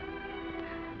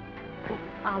 Oh,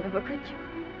 Oliver,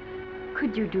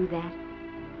 could you do that?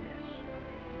 Yes.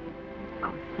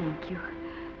 Oh, thank you.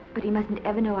 But he mustn't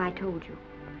ever know I told you.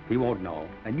 He won't know,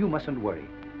 and you mustn't worry.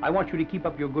 I want you to keep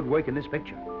up your good work in this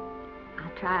picture.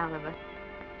 I'll try, Oliver.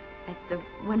 That's the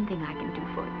one thing I can do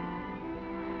for you.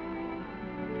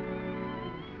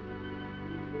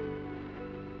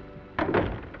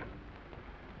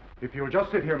 If you'll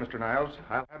just sit here, Mr. Niles,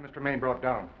 I'll have Mr. Maine brought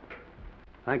down.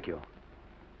 Thank you.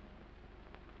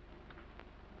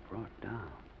 Brought down.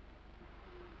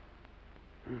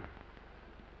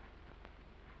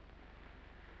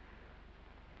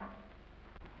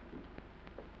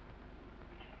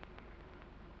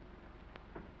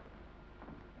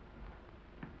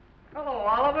 Hello,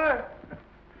 Oliver.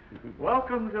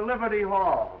 Welcome to Liberty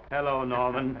Hall. Hello,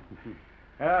 Norman.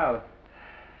 Well,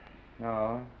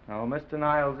 no, Mr.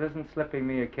 Niles isn't slipping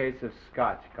me a case of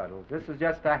scotch, Cuddles. This is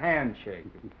just a handshake.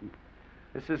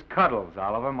 This is Cuddles,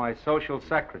 Oliver, my social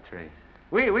secretary.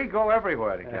 We go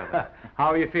everywhere together. How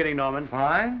are you feeling, Norman?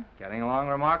 Fine. Getting along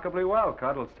remarkably well,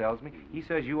 Cuddles tells me. He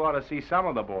says you ought to see some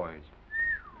of the boys.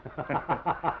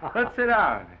 Let's sit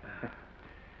down.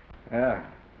 Yeah.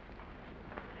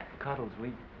 Cuddles,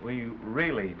 we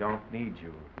really don't need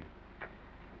you.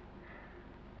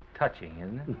 Touching,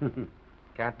 isn't it?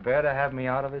 Can't bear to have me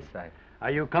out of his sight.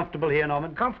 Are you comfortable here,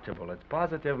 Norman? Comfortable. It's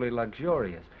positively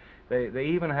luxurious. They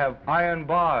even have iron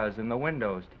bars in the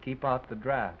windows to keep out the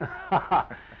draft.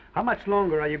 How much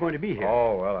longer are you going to be here?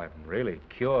 Oh, well, I'm really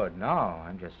cured now.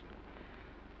 I'm just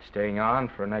staying on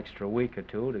for an extra week or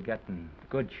two to get in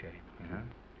good shape, you know.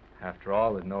 After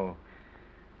all, there's no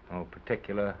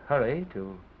particular hurry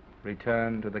to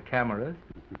return to the cameras.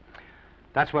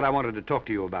 That's what I wanted to talk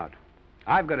to you about.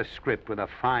 I've got a script with a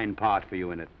fine part for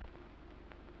you in it.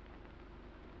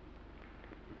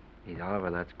 Gee, Oliver,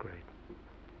 that's great.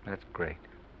 That's great.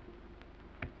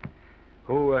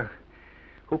 Who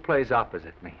plays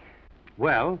opposite me?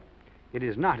 Well, it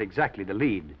is not exactly the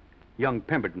lead. Young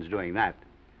Pemberton's doing that.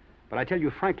 But I tell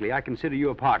you frankly, I consider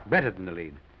your part better than the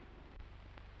lead.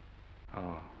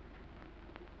 Oh,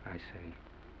 I see.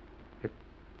 It's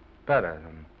better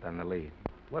than the lead.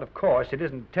 Well, of course, it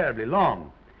isn't terribly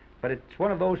long. But it's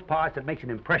one of those parts that makes an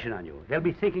impression on you. They'll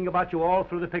be thinking about you all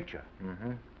through the picture.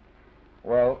 Mm-hmm.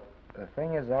 Well, the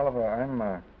thing is, Oliver,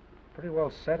 I'm pretty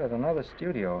well set at another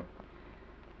studio.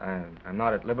 I'm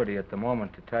not at liberty at the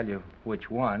moment to tell you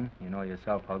which one. You know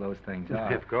yourself how those things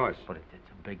are. Of course. But it's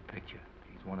a big picture.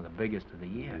 He's one of the biggest of the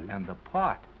year. Mm-hmm. And the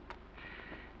part.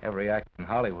 Every actor in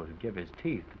Hollywood would give his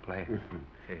teeth to play it.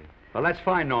 See. Well, that's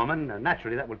fine, Norman.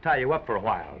 Naturally, that will tie you up for a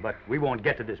while. But we won't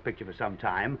get to this picture for some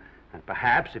time. And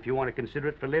perhaps, if you want to consider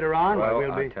it for later on, well,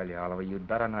 we'll be... I'll tell you, Oliver, you'd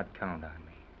better not count on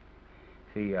me.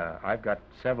 See, I've got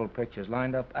several pictures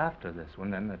lined up after this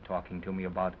one. Then they're talking to me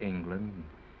about England.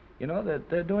 You know,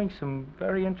 they're doing some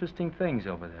very interesting things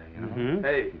over there, you know. Mm-hmm.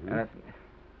 Hey.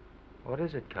 What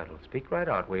is it, Cuddle? Speak right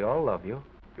out. We all love you.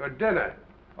 Your dinner.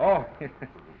 Oh,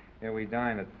 yeah, we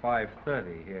dine at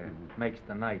 5:30 here. Makes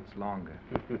the nights longer.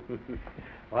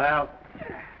 Well,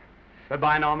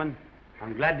 goodbye, Norman.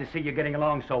 I'm glad to see you getting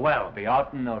along so well. I'll be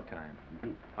out in no time.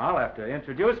 I'll have to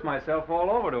introduce myself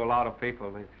all over to a lot of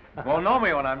people. They won't know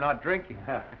me when I'm not drinking.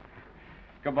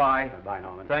 Goodbye. Bye,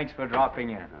 Norman. Thanks for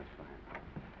dropping in. That's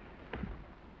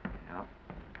fine.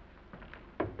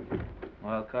 Yeah.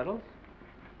 Well, Cuddles?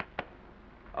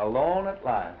 Alone at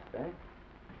last, eh?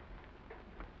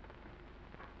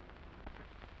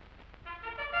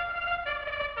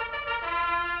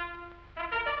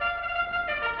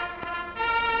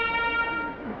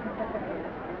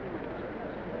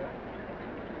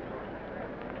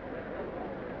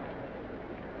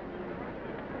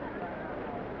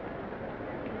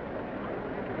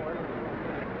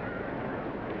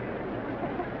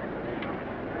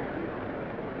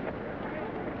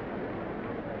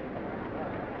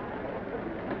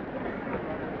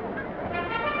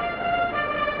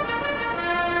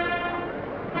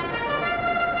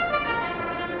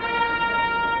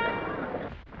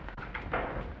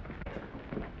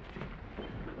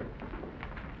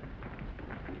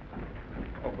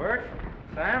 Burke?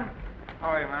 Sam? How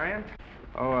are you, Marion?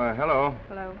 Oh, hello.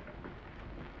 Hello.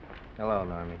 Hello,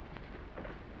 Normie.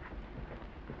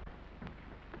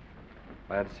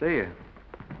 Glad to see you.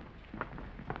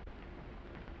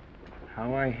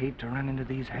 How I hate to run into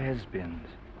these has-beens.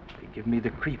 They give me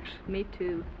the creeps. Me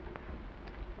too.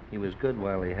 He was good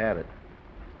while he had it.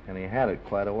 And he had it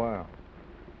quite a while.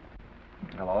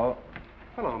 Hello.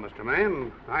 Hello, Mr.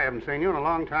 Maine. I haven't seen you in a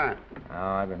long time. Oh,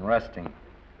 I've been resting.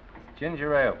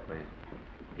 Ginger ale, please.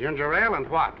 Ginger ale and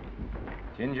what?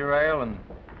 Ginger ale and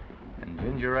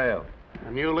ginger ale.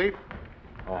 A new leaf?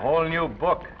 A whole new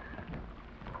book.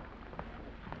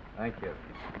 Thank you.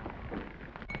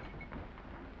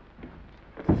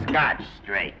 Scotch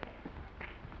straight.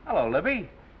 Hello, Libby.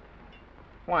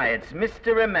 Why, it's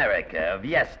Mr. America of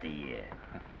yesteryear.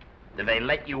 Do they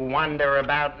let you wander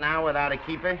about now without a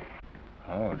keeper?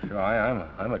 Oh, sure.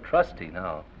 I'm a trustee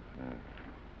now.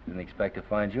 Didn't expect to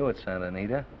find you at Santa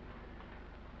Anita.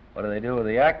 What do they do with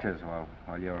the actors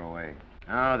while you're away?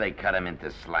 Oh, they cut them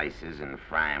into slices and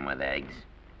fry them with eggs.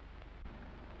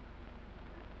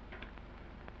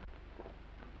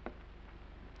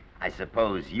 I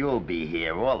suppose you'll be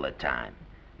here all the time,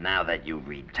 now that you've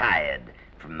retired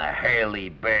from the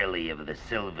hurly-burly of the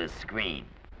silver screen.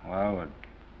 Well, we're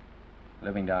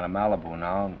living down in Malibu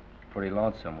now, and pretty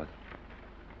lonesome with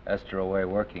Esther away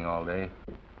working all day.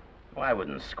 Well, I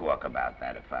wouldn't squawk about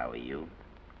that if I were you.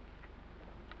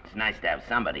 It's nice to have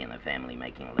somebody in the family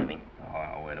making a living.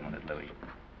 Oh, wait a minute, Libby.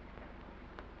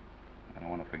 I don't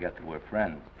want to forget that we're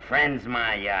friends. Friends,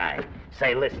 my eye.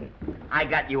 Say, listen, I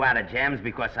got you out of jams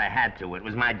because I had to. It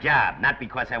was my job, not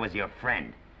because I was your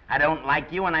friend. I don't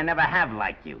like you, and I never have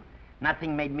liked you.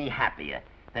 Nothing made me happier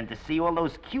than to see all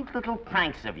those cute little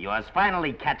pranks of yours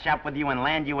finally catch up with you and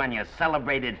land you on your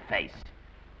celebrated face.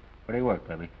 Where do you work,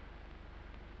 Libby?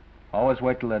 Always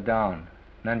wait till they're down,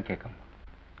 then kick 'em.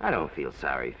 I don't feel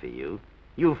sorry for you.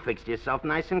 You fixed yourself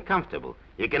nice and comfortable.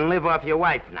 You can live off your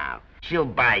wife now. She'll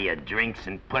buy you drinks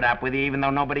and put up with you even though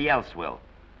nobody else will.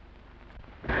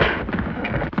 We're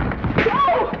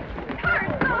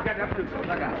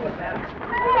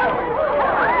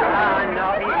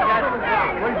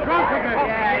drunk again.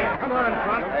 Yeah, come on,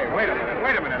 drunk. Hey, wait a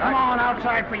minute. Come on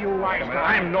outside for you, wise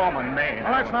guy. I'm Norman Maine.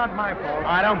 Well, that's not my fault.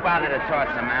 Oh, don't bother to toss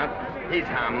him out. He's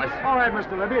harmless. All right,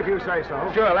 Mr. Libby, if you say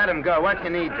so. Sure, let him go. What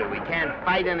can he do? He can't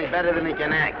fight any better than he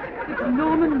can act. It's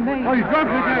Norman Maine. Oh, he's drunk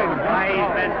again. Why,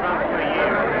 he's been drunk for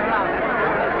years.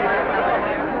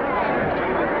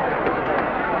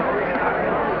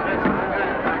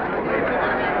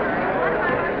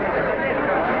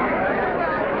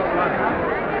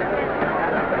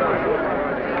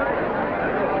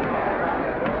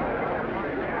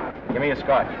 Give me a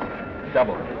scotch.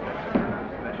 Double.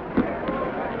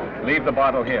 Leave the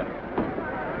bottle here.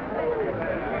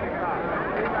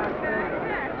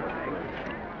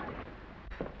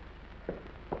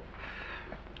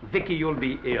 Vicki, you'll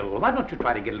be ill. Why don't you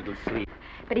try to get a little sleep?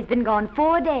 But he's been gone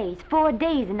 4 days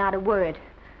and not a word.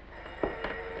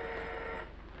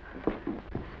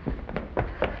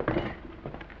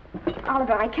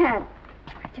 Oliver, I can't.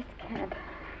 I just can't.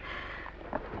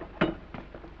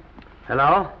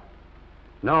 Hello?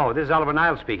 No, this is Oliver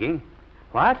Niles speaking.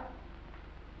 What?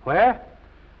 Where?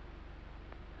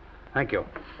 Thank you.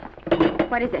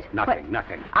 What is it?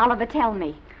 Nothing. Oliver, tell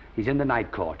me. He's in the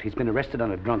night court. He's been arrested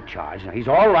on a drunk charge. Now, he's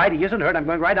all right. He isn't hurt. I'm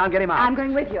going right down and get him out. I'm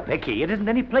going with you. Vicky, it isn't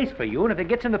any place for you, and if it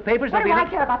gets in the papers, What there'll do be... I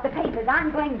care about the papers?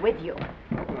 I'm going with you.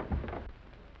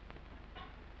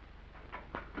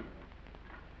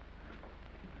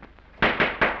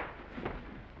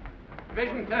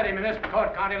 Division 30, Municipal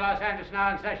Court, County Los Angeles,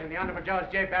 now in session. The Honorable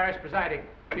Judge J. Barris presiding.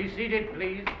 Be seated,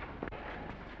 please.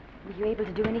 Were you able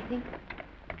to do anything?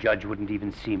 The judge wouldn't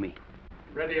even see me.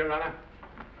 Ready, Your Honor.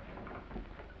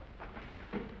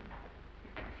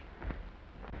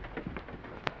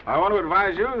 I want to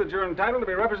advise you that you're entitled to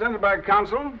be represented by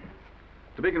counsel,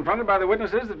 to be confronted by the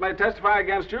witnesses that may testify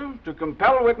against you, to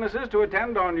compel witnesses to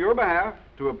attend on your behalf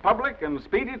to a public and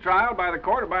speedy trial by the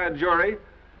court or by a jury,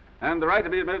 and the right to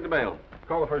be admitted to bail.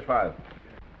 Call the first 5.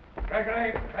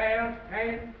 Gregory, Bales,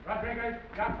 Kane, Rodriguez,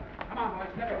 Johnson. Come on, boys,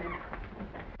 step in.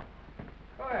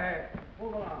 Go ahead.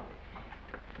 Move along.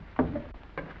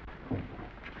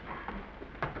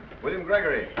 William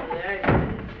Gregory.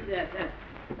 Yes.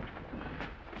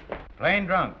 Plain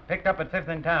drunk, picked up at 5th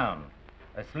in town.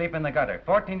 Asleep in the gutter.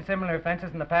 14 similar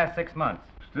offenses in the past 6 months.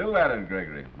 Still at it,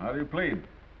 Gregory. How do you plead?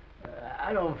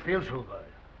 I don't feel so good.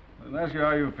 I didn't ask you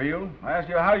how you feel. I asked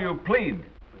you how you plead.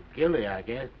 Guilty, I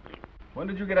guess. When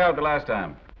did you get out the last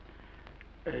time?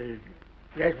 That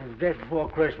was just before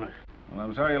Christmas. Well,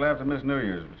 I'm sorry you'll have to miss New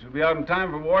Year's, but you'll be out in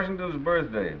time for Washington's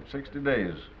birthday, 60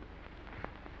 days.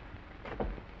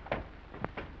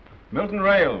 Milton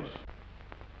Rails.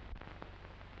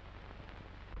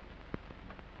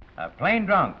 Plain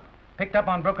drunk, picked up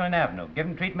on Brooklyn Avenue,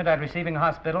 given treatment at receiving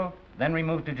hospital, then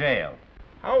removed to jail.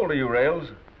 How old are you, Rails?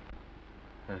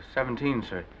 17,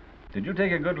 sir. Did you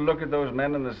take a good look at those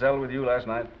men in the cell with you last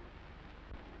night?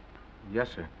 Yes,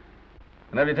 sir.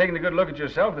 And have you taken a good look at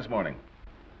yourself this morning?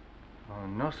 Oh,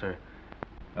 no, sir.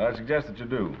 I suggest that you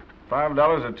do.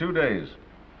 $5 or 2 days.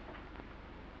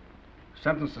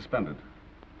 Sentence suspended.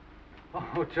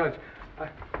 Oh, Judge,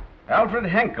 Alfred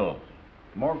Henkel,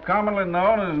 more commonly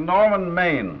known as Norman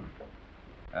Maine.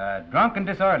 Drunk and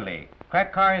disorderly.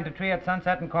 Cracked car into tree at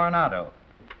Sunset and Coronado.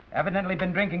 Evidently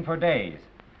been drinking for days.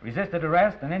 Resisted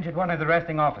arrest and injured one of the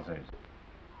arresting officers.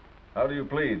 How do you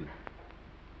plead?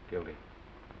 Guilty.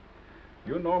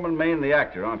 You're Norman Maine, the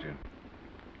actor, aren't you?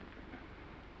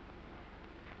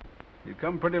 You've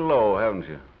come pretty low, haven't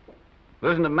you?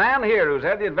 There isn't a man here who's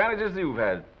had the advantages you've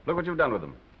had. Look what you've done with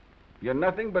them. You're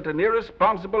nothing but an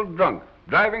irresponsible drunk,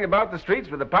 driving about the streets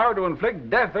with the power to inflict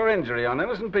death or injury on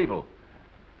innocent people.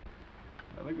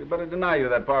 I think we'd better deny you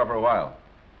that power for a while.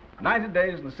 90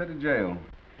 days in the city jail.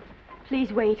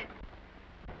 Please wait.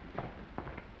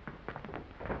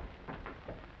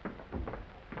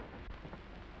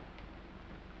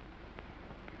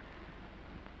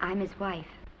 I'm his wife.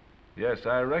 Yes,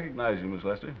 I recognize you, Miss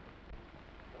Lester.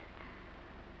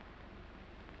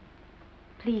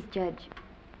 Please, Judge.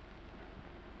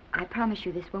 I promise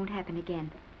you this won't happen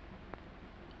again.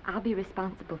 I'll be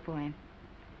responsible for him.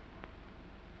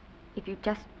 If you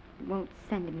just won't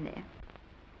send him there.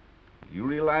 You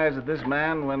realize that this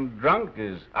man, when drunk,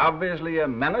 is obviously a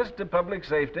menace to public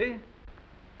safety?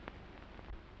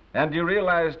 And you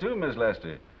realize, too, Miss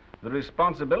Lester, the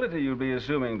responsibility you'll be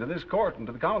assuming to this court and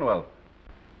to the Commonwealth?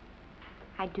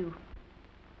 I do.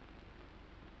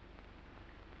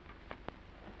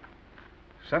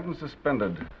 Sentence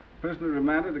suspended. Prisoner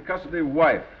remanded to custody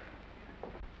wife.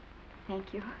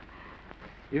 Thank you.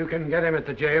 You can get him at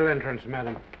the jail entrance,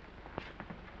 madam.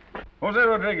 Jose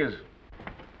Rodriguez.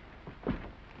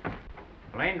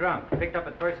 Plain drunk, picked up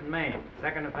at 1st and Maine,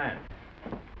 2nd offense.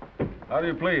 How do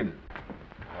you plead?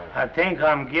 I think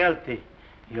I'm guilty,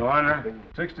 Your Honor.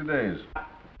 60 days.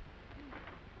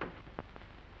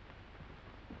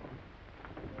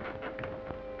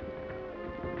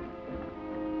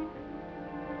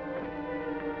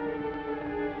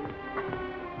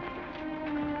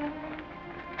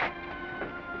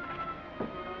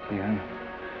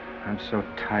 I'm so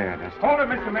tired. Hold it,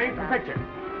 Mr. Maine, for picture.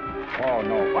 Oh,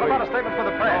 no. What about a statement for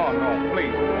the press? Oh, no,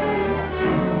 please.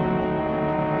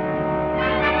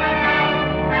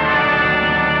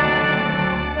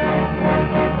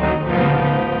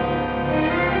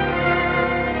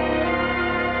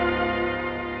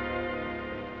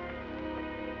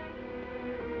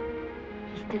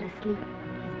 He's still asleep.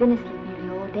 He's been asleep nearly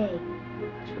all day.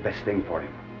 That's the best thing for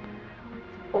him.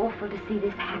 It's awful to see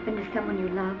this happen to someone you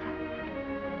love.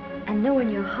 And know in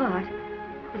your heart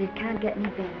that it can't get any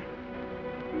better.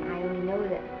 I only know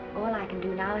that all I can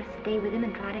do now is stay with him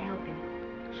and try to help him.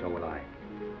 So will I.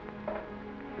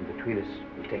 And between us,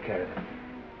 we'll take care of him.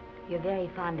 You're very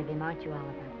fond of him, aren't you,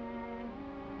 Oliver?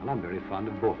 And I'm very fond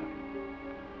of both of them.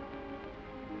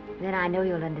 Then I know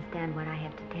you'll understand what I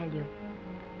have to tell you.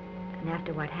 And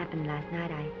after what happened last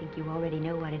night, I think you already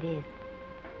know what it is.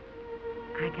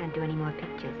 I can't do any more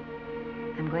pictures.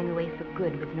 I'm going away for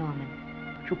good with Norman.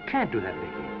 But you can't do that,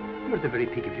 Vicki. You're at the very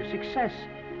peak of your success,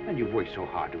 and you've worked so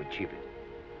hard to achieve it.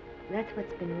 That's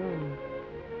what's been wrong.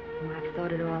 Oh, I've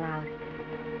thought it all out.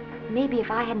 Maybe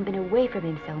if I hadn't been away from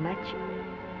him so much,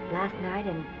 last night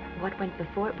and what went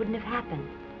before, it wouldn't have happened.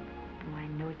 Oh, I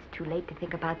know it's too late to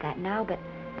think about that now, but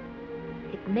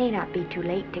it may not be too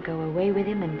late to go away with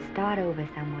him and start over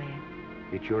somewhere.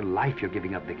 It's your life you're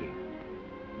giving up, Vicki.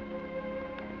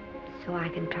 so I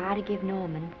can try to give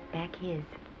Norman back his.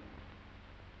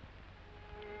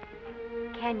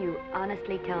 Can you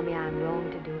honestly tell me I'm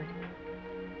wrong to do it?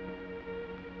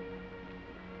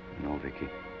 No, Vicki.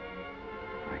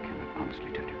 I cannot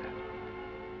honestly tell you that.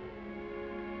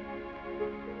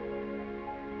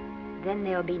 Then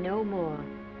there'll be no more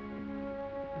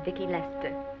Vicki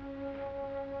Lester.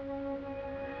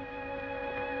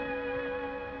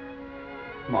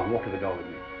 Come on, walk to the door with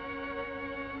me.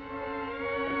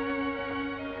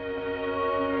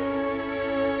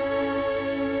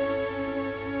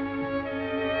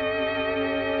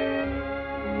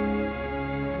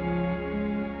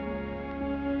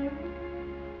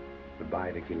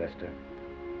 Goodbye, Vicki Lester.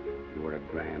 You were a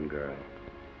grand girl.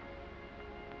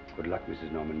 Good luck,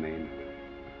 Mrs. Norman Maine.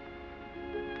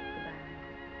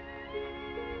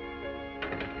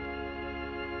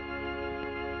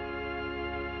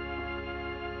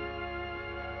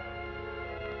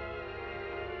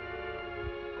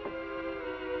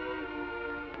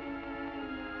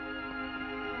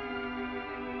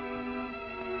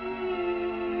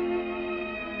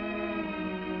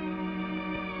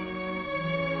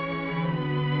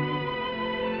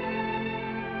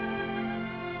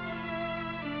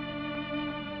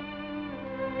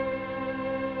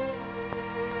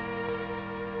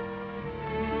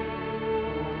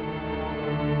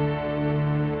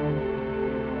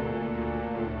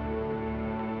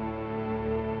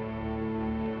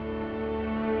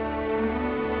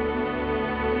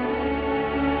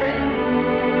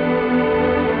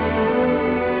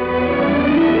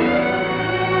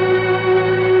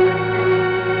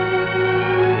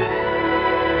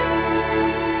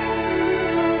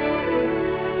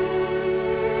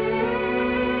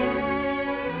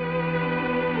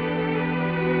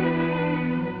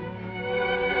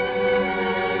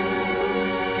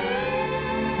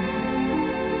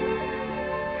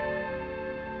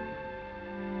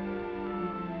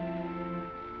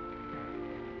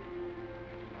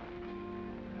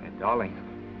 Darling,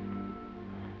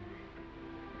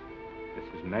 this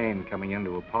is Maine coming in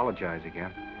to apologize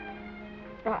again.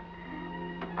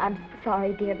 I'm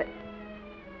sorry, dear, but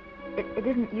it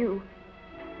isn't you.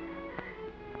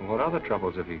 What other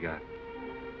troubles have you got?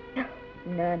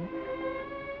 None.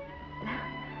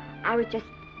 I was just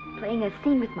playing a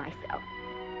scene with myself.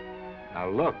 Now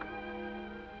look,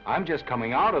 I'm just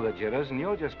coming out of the jitters and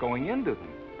you're just going into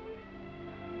them.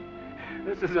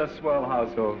 This is a swell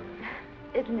household.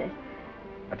 Isn't it?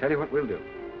 I'll tell you what we'll do.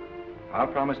 I'll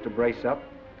promise to brace up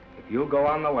if you'll go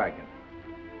on the wagon.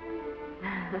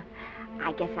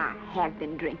 I guess I have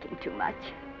been drinking too much.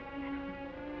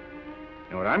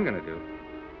 You know what I'm going to do?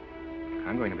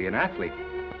 I'm going to be an athlete.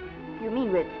 You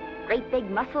mean with great big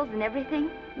muscles and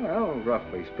everything? Well,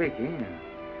 roughly speaking.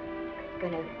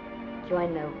 Gonna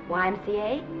join the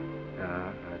YMCA?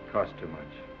 It costs too much.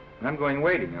 I'm going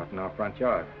wading out in our front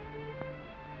yard.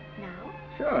 Now?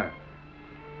 Sure.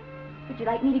 Would you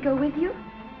like me to go with you?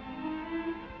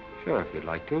 Sure, if you'd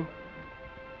like to.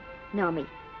 No, me.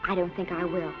 I don't think I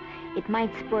will. It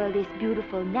might spoil this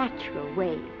beautiful, natural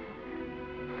wave.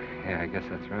 Yeah, I guess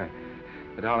that's right.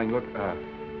 But, darling, look,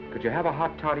 could you have a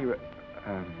hot toddy,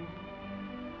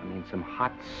 some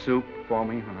hot soup for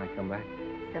me when I come back?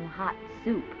 Some hot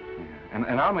soup? Yeah.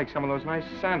 And I'll make some of those nice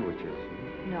sandwiches.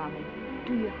 Norman,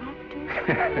 do you have to?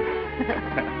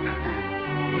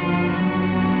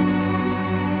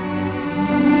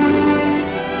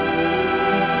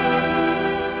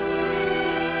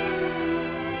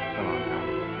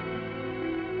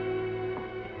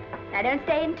 Now, don't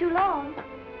stay in too long.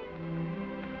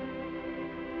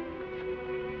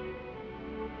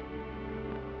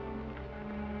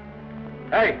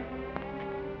 Hey!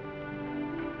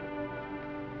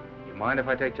 You mind if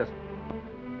I take just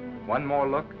one more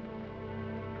look?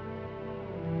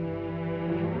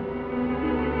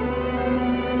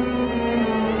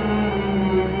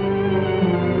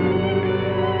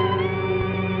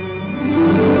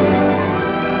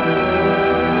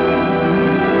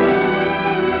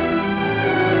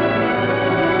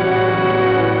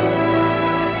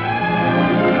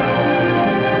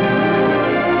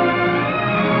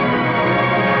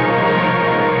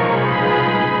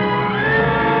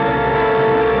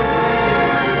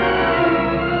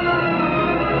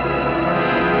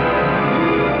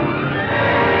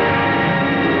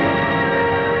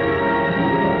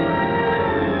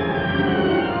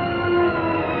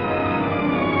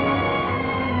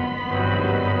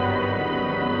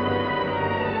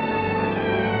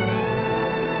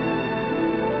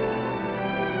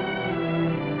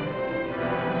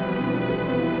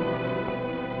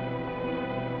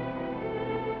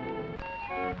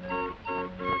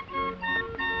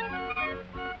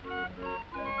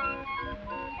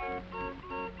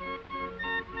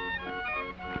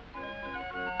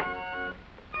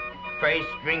 first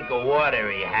drink of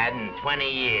water he had in 20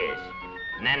 years.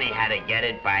 And then he had to get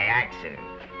it by accident.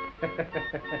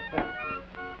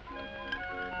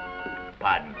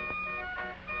 Pardon me.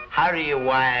 How do you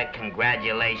wire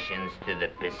congratulations to the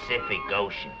Pacific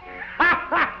Ocean?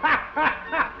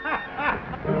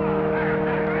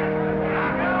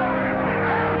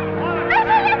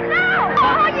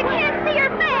 Oh, you can't see her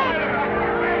face.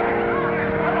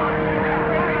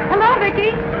 Hello,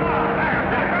 Vicki.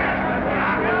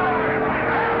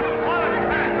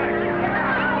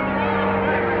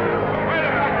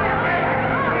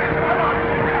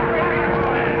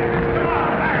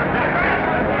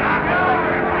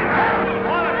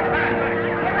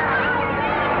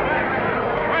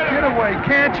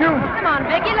 Can't you? Come on,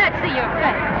 Vicki, let's see your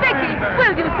face. Vicki,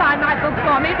 will you sign my book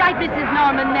for me? Write Mrs.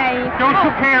 Norman Maine. Don't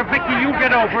you care, Vicki, you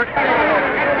get over it.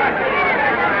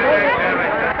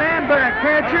 Stand back,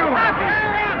 can't you?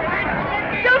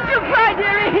 Don't you cry,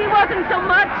 dearie. He wasn't so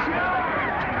much.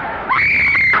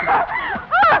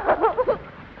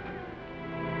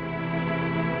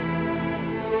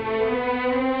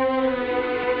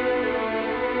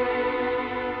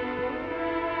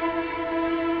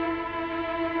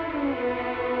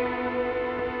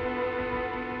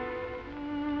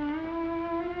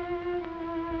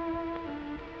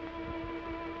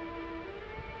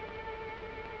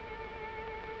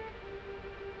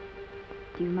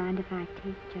 Do you mind if I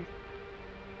take just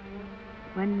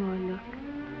one more look?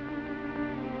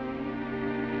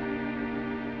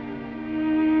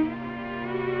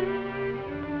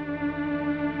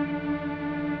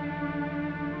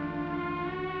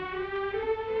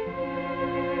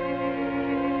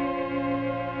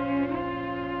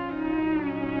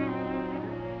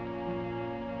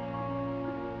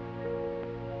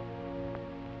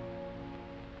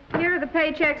 Here are the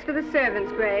paychecks for the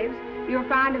servants' graves. You'll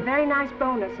find a very nice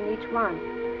bonus in each one.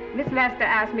 Miss Lester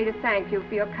asked me to thank you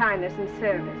for your kindness and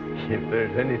service. If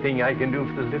there's anything I can do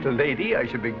for the little lady, I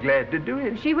should be glad to do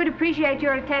it. She would appreciate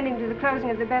your attending to the closing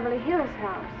of the Beverly Hills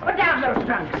house. Put down those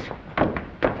trunks.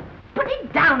 Put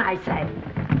it down, I say.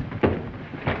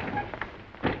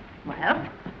 Well,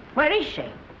 where is she?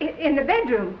 In the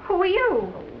bedroom. Who are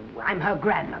you? Oh, I'm her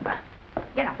grandmother.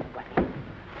 Get up, Granny.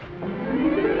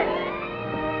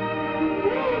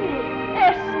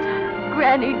 Esther,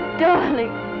 Granny,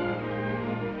 darling.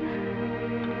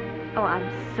 Oh, I'm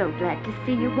so glad to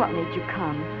see you. What made you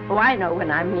come? Oh, I know when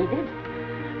I'm needed.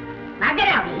 Now get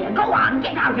out of here. Go on,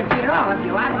 get out of here, all of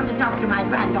you. I want to talk to my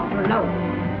granddaughter alone.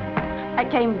 I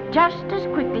came just as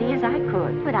quickly as I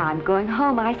could. But I'm going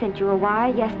home. I sent you a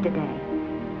wire yesterday.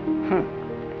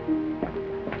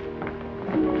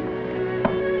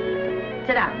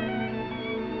 Sit down.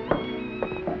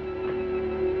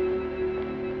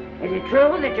 Is it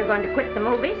true that you're going to quit the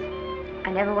movies?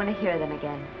 I never want to hear them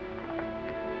again.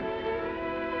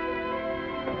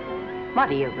 What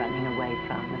are you running away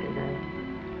from, little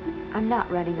girl? I'm not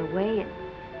running away.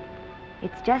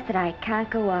 It's just that I can't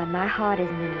go on. My heart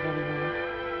isn't in it anymore.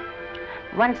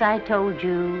 Once I told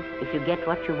you, if you get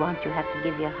what you want, you have to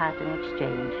give your heart in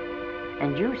exchange.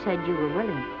 And you said you were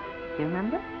willing. Do you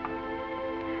remember?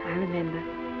 I remember.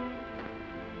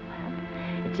 Well,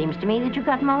 it seems to me that you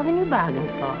got more than you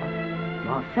bargained for.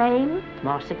 More fame,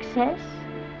 more success,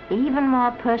 even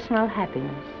more personal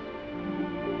happiness.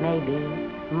 Maybe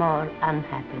more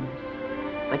unhappiness.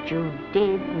 But you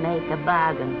did make a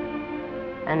bargain.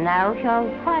 And now you're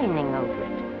whining over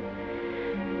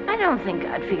it. I don't think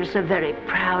I'd feel so very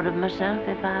proud of myself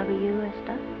if I were you,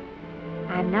 Esther.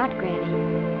 I'm not, Granny.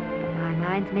 But my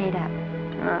mind's made up.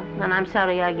 Oh, and I'm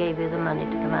sorry I gave you the money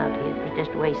to come out here. It was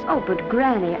just a waste. Oh, but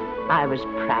Granny... I was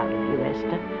proud of you,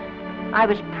 Esther. I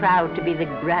was proud to be the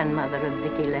grandmother of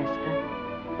Vicki Lester.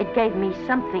 It gave me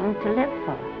something to live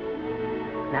for.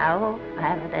 Now I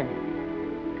haven't anything.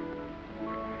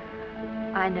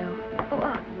 I know.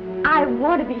 Oh, I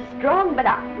want to be strong, but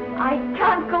I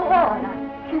can't go on.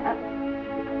 I can't.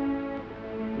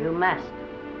 You must.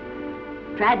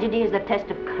 Tragedy is the test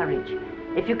of courage.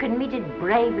 If you can meet it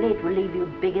bravely, it will leave you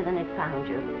bigger than it found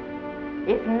you.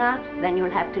 If not, then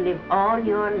you'll have to live all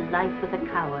your life with a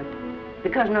coward.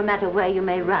 Because no matter where you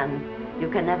may run, you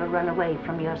can never run away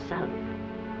from yourself.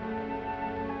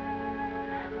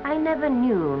 I never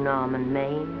knew Norman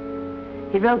Maine.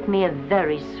 He wrote me a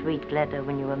very sweet letter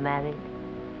when you were married.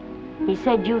 He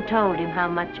said you told him how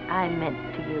much I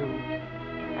meant to you.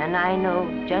 And I know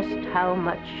just how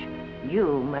much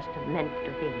you must have meant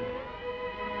to him.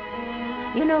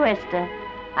 You know, Esther,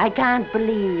 I can't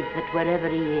believe that wherever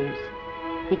he is,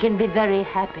 he can be very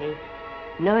happy,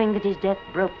 knowing that his death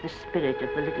broke the spirit of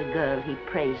the little girl he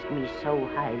praised me so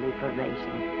highly for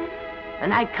raising.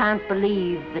 And I can't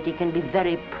believe that he can be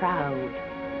very proud,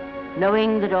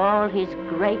 knowing that all his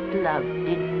great love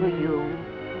did for you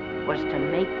was to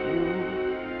make you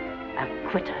a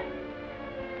quitter.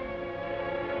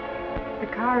 The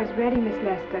car is ready, Miss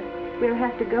Lester. We'll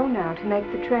have to go now to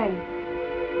make the train.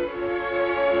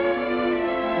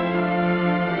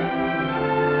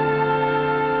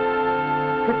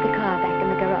 Put the car back in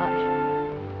the garage.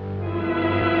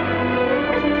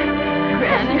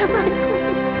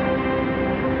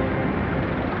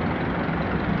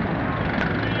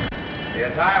 The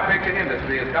entire picture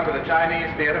industry has come to the Chinese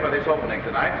theater for this opening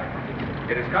tonight.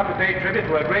 It has come to pay tribute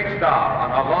to a great star on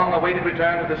her long-awaited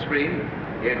return to the screen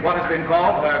in what has been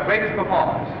called her greatest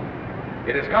performance.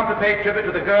 It has come to pay tribute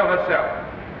to the girl herself.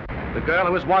 The girl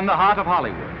who has won the heart of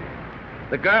Hollywood.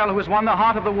 The girl who has won the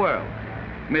heart of the world.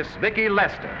 Miss Vicki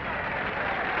Lester.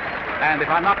 And if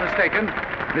I'm not mistaken,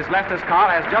 Miss Lester's car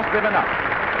has just driven up.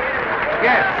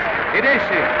 Yes, it is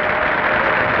she.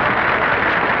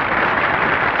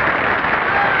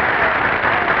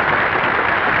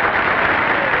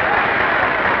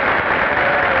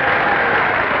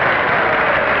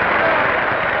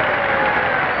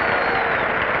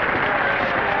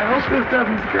 This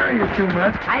doesn't scare you too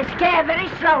much. I scare very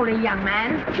slowly, young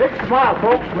man. Big smile,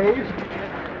 folks, please.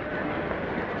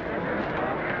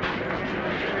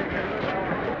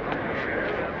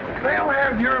 They'll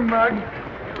have your mug.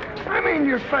 I mean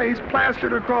your face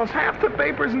plastered across half the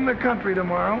papers in the country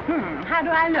tomorrow. How do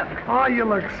I look? Oh, you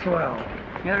look swell.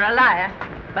 You're a liar,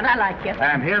 but I like you.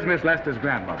 And here's Miss Lester's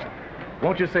grandmother.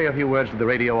 Won't you say a few words to the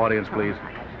radio audience, please?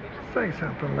 Say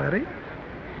something, Lettie.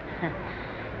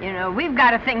 You know, we've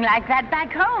got a thing like that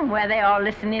back home where they all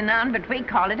listen in on, but we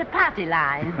call it a party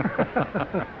line.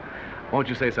 Won't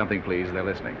you say something, please? They're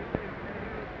listening.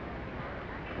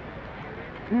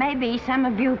 Maybe some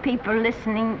of you people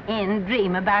listening in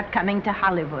dream about coming to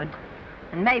Hollywood.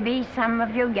 And maybe some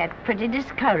of you get pretty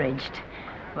discouraged.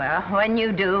 Well, when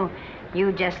you do,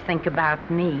 you just think about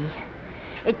me.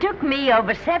 It took me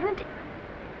over 60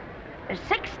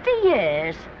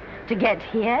 years to get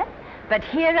here, but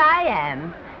here I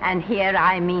am. And here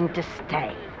I mean to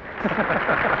stay.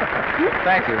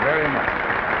 Thank you very much.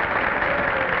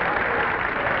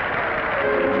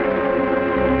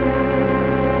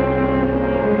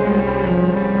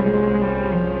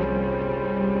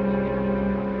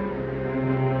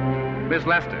 Miss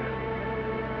Lester.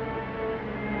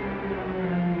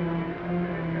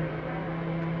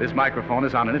 This microphone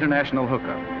is on an international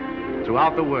hookup.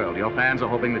 Throughout the world, your fans are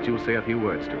hoping that you'll say a few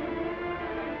words to them.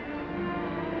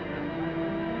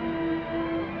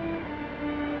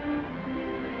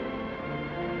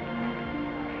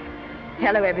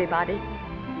 Hello, everybody.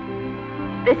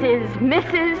 This is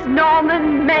Mrs.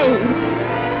 Norman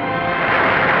Maine.